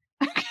ready.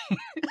 I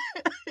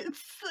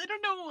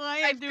don't know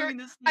why I'm doing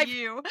this to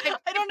you.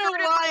 I don't know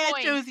why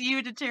I chose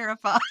you to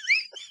terrify.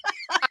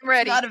 I'm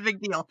ready. It's not a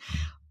big deal.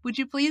 Would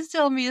you please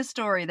tell me a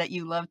story that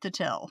you love to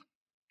tell?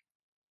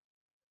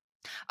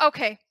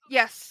 Okay,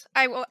 yes,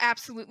 I will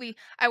absolutely.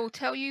 I will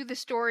tell you the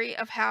story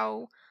of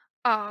how,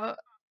 uh,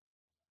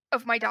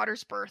 of my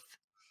daughter's birth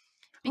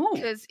Oh,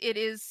 because it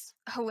is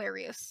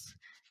hilarious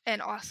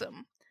and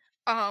awesome.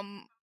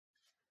 Um,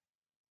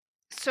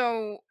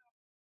 so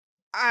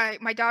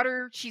my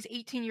daughter, she's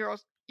 18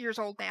 years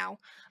old now.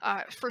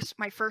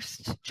 My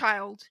first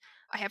child.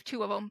 I have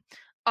two of them.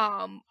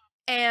 Um,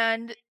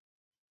 and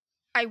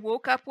I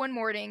woke up one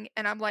morning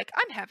and I'm like,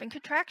 I'm having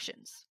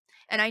contractions.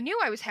 And I knew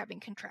I was having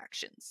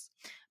contractions,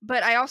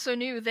 but I also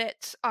knew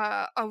that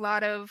a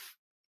lot of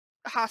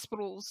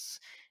hospitals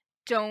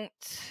don't,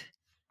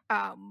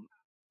 um,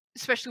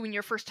 especially when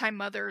you're a first time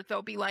mother,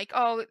 they'll be like,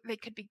 oh, they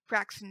could be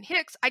Braxton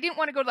Hicks. I didn't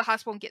want to go to the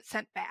hospital and get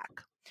sent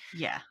back.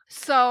 yeah.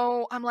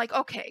 So I'm like,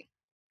 okay.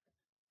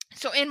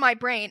 So in my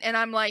brain, and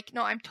I'm like,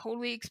 no, I'm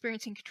totally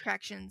experiencing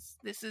contractions.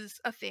 This is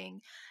a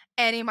thing.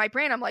 And in my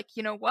brain, I'm like,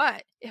 you know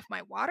what? If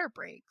my water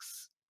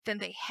breaks, then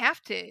they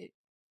have to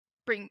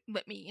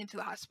let me into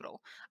the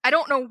hospital. I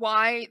don't know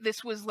why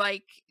this was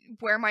like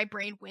where my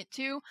brain went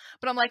to,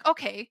 but I'm like,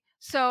 okay,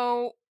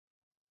 so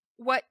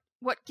what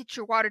gets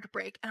your water to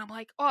break? And I'm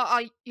like,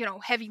 oh,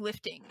 heavy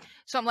lifting.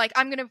 So I'm like,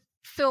 I'm gonna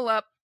fill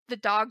up the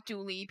dog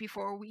dually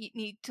before we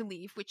need to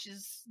leave, which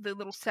is the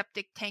little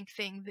septic tank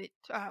thing that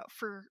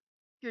for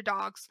your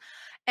dogs.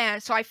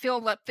 And so I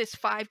filled up this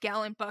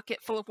 5-gallon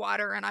bucket full of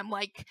water, and I'm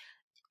like,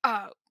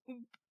 uh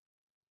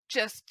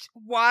just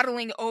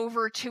waddling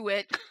over to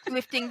it,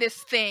 lifting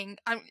this thing.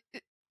 I'm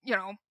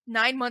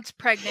 9 months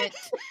pregnant,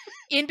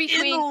 in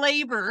between In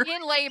labor.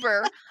 in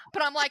labor,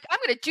 but I'm like, I'm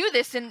gonna do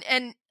this,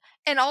 and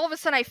all of a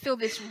sudden I feel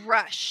this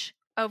rush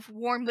of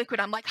warm liquid.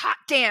 I'm like, hot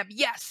damn,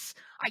 yes,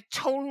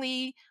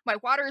 my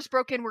water is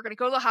broken. We're gonna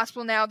go to the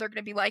hospital now. They're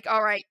gonna be like,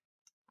 all right,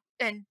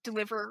 and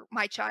deliver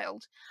my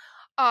child.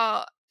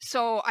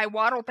 So I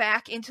waddle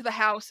back into the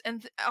house,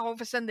 and all of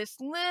a sudden this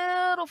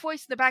little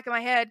voice in the back of my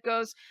head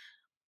goes,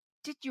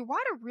 did your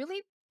water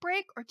really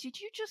break, or did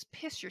you just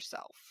piss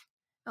yourself?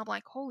 And I'm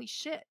like, holy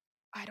shit,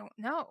 I don't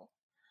know.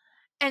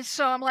 And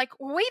so I'm like,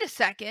 wait a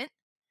second.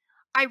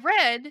 I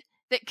read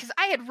that, because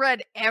I had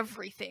read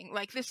everything.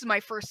 Like, this is my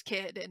first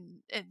kid,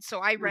 and so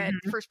I read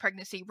first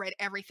pregnancy, read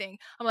everything.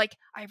 I'm like,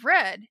 I've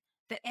read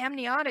that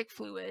amniotic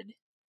fluid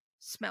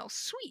smells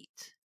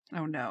sweet.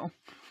 Oh no.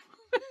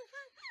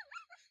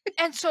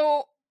 And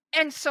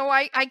so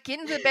I get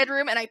into the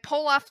bedroom and I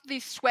pull off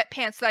these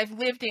sweatpants that I've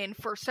lived in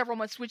for several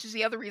months, which is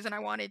the other reason I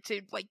wanted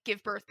to like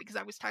give birth, because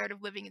I was tired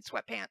of living in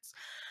sweatpants.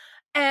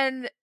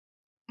 And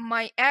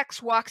my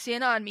ex walks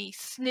in on me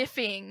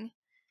sniffing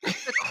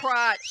the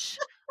crotch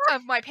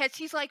of my pants.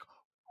 He's like,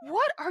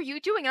 what are you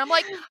doing? And I'm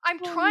like, I'm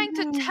trying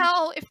to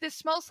tell if this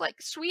smells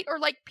like sweet or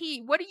like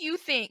pee. What do you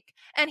think?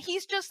 And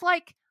he's just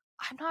like,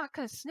 I'm not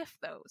gonna sniff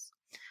those.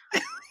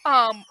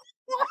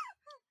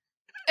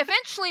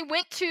 Eventually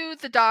went to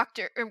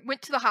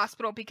the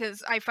hospital,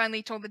 because I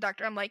finally told the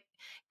doctor, I'm like,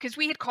 because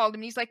we had called him,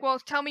 and he's like, well,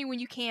 tell me when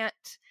you can't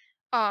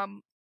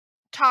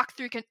talk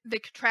through the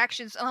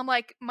contractions. And I'm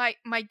like,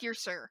 my dear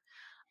sir,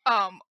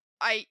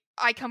 I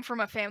come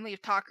from a family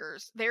of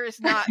talkers. There is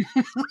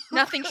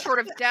nothing short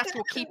of death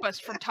will keep us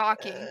from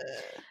talking.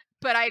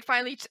 But I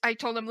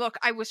told him, look,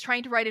 I was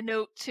trying to write a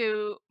note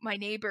to my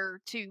neighbor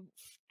to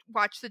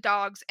watch the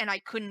dogs, and I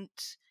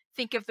couldn't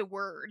think of the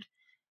word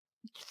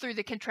through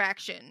the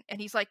contraction.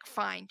 And he's like,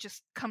 fine,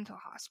 just come to the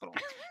hospital.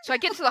 So I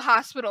get to the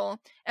hospital,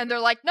 and they're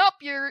like, nope,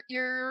 your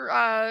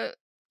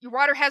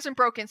water hasn't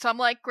broken. So I'm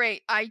like,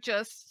 great. I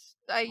just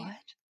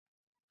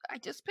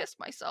pissed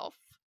myself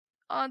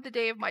on the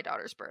day of my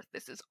daughter's birth.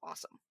 This is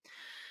awesome.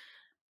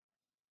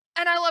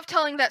 And I love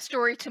telling that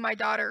story to my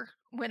daughter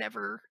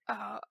whenever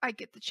I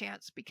get the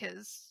chance,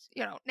 because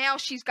now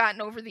she's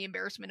gotten over the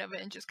embarrassment of it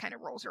and just kind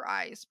of rolls her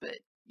eyes. But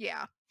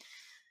yeah,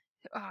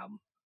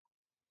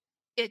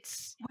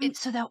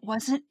 So that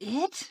wasn't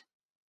it?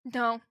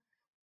 No,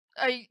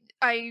 I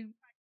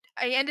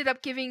ended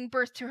up giving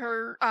birth to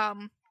her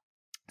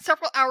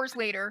several hours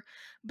later.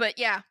 But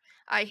yeah,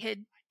 I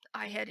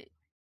had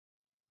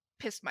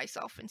pissed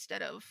myself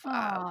instead of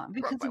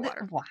because broke my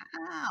water.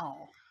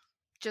 Wow.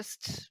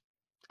 That's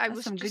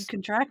some good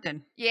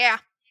contracting. Yeah.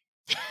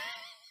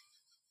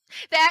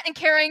 That and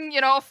carrying,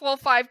 a full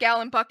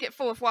 5-gallon bucket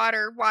full of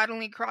water,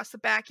 waddling across the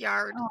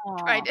backyard.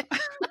 Tried to...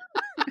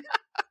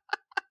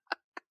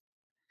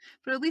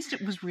 But at least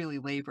it was really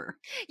labor.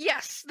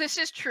 Yes, this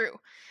is true.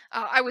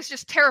 I was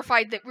just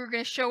terrified that we were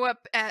going to show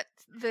up at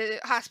the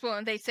hospital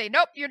and they'd say,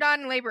 nope, you're not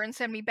in labor, and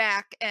send me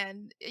back.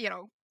 And,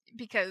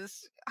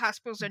 because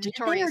hospitals are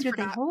notorious for that.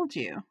 Did they hold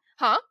you?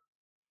 Huh?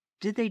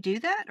 Did they do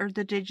that? Or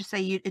did they just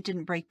say it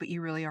didn't break, but you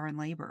really are in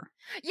labor?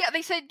 Yeah,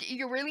 they said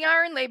you really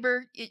are in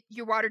labor.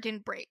 Your water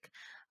didn't break.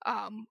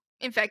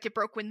 In fact, it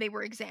broke when they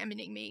were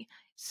examining me.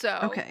 So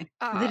okay,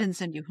 they didn't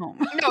send you home.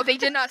 No, they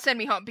did not send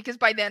me home, because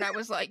by then I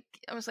was like,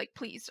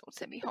 please don't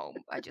send me home.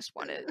 I just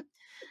want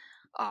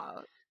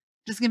to.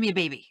 Just give me a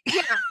baby.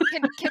 Yeah,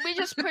 can we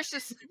just push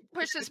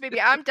this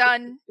baby? I'm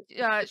done.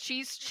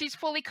 She's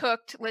fully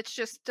cooked. Let's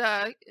just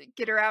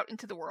get her out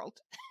into the world.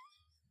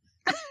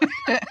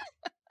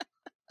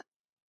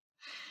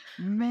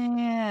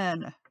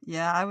 Man.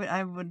 Yeah,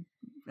 I would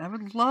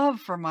love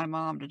for my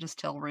mom to just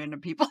tell random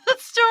people that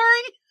story.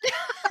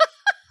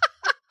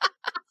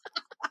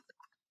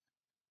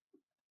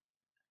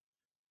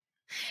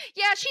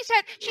 Yeah, she's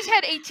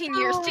had 18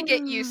 years to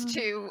get used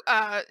to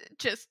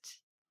just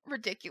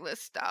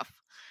ridiculous stuff.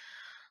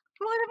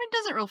 Well, I mean, it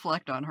doesn't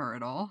reflect on her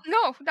at all.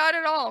 No, not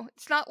at all.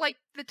 It's not like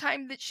the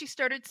time that she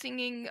started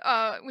singing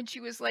when she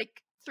was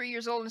like 3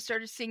 years old and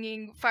started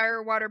singing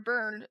Fire, Water,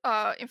 Burn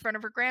in front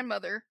of her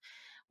grandmother,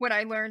 when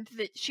I learned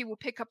that she will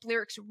pick up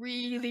lyrics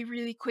really,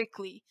 really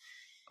quickly.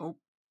 Oh.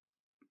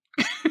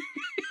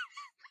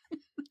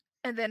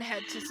 And then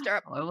had to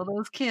stop. All of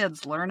those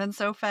kids learning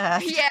so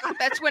fast. Yeah,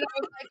 that's when I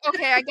was like,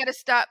 okay, I gotta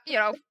stop,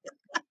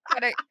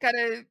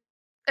 gotta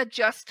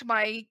adjust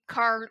my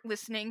car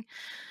listening.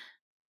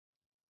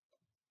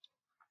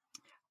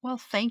 Well,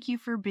 thank you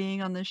for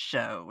being on the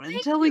show and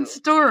Thank telling you.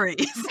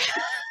 stories.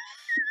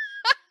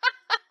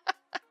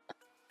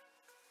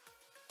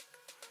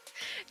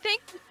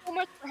 Thank you so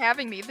much for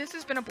having me. This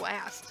has been a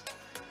blast.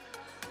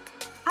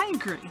 I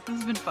agree. This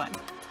has been fun.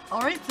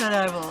 All right, then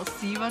I will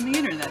see you on the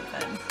internet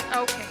then.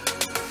 Okay.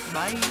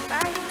 Bye.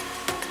 Bye.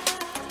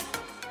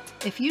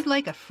 If you'd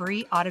like a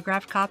free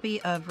autographed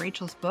copy of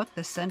Raechel's book,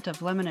 The Scent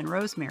of Lemon and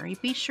Rosemary,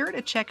 be sure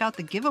to check out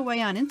the giveaway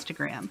on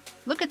Instagram.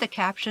 Look at the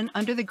caption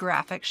under the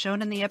graphic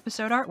shown in the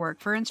episode artwork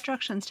for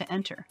instructions to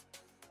enter.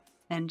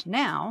 And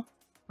now,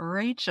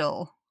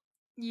 Raechel.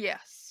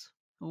 Yes.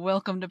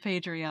 Welcome to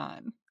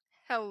Patreon.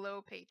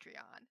 Hello,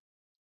 Patreon.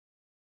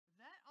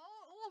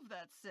 All of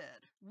that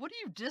said, what do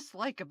you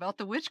dislike about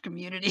the witch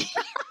community?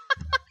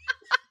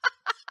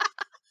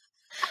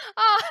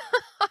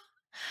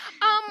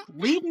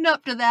 Leading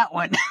up to that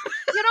one.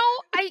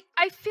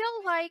 I feel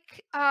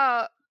like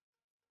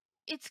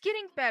it's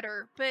getting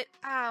better, but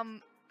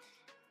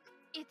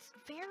it's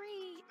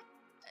very...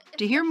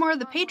 To hear more of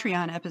the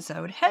Patreon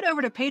episode, head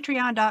over to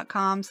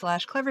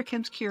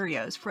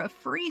patreon.com/cleverkimscurios for a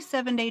free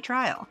 7-day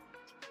trial.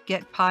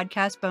 Get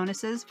podcast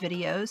bonuses,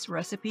 videos,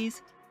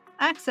 recipes,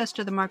 access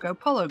to the Marco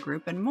Polo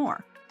group, and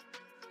more.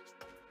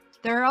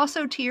 There are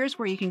also tiers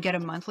where you can get a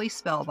monthly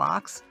spell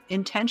box,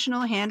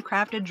 intentional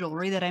handcrafted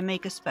jewelry that I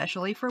make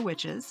especially for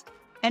witches,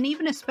 and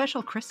even a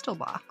special crystal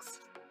box.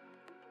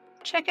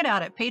 Check it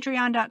out at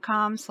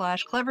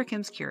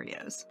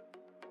patreon.com/cleverkimscurios.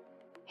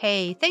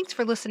 Hey, thanks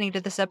for listening to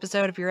this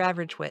episode of Your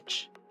Average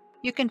Witch.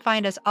 You can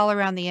find us all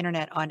around the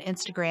internet on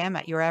Instagram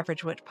at Your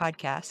Average Witch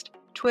Podcast,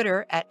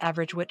 Twitter at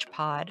Average Witch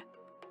Pod,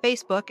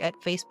 Facebook at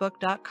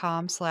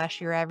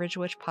facebook.com/Your Average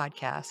Witch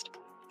Podcast,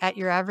 at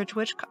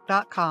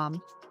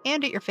YourAverageWitch.com,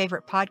 and at your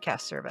favorite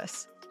podcast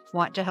service.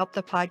 Want to help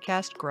the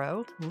podcast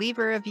grow? Leave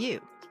a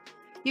review.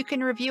 You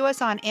can review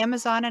us on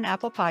Amazon and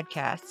Apple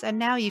Podcasts, and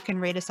now you can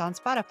rate us on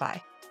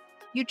Spotify.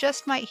 You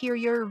just might hear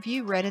your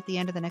review read at the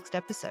end of the next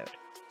episode.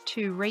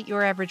 To rate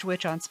Your Average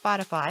Witch on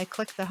Spotify,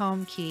 click the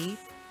home key,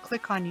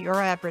 click on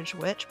Your Average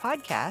Witch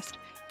Podcast,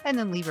 and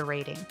then leave a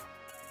rating.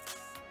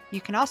 You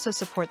can also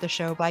support the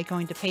show by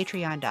going to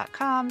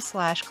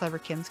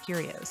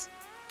patreon.com/cleverkimscurios.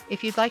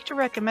 If you'd like to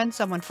recommend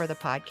someone for the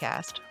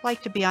podcast,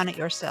 like to be on it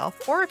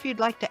yourself, or if you'd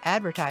like to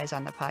advertise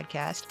on the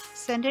podcast,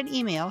 send an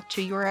email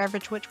to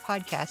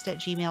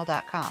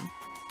YourAverageWitchPodcast@gmail.com.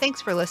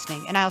 Thanks for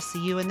listening, and I'll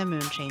see you in the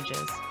moon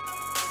changes.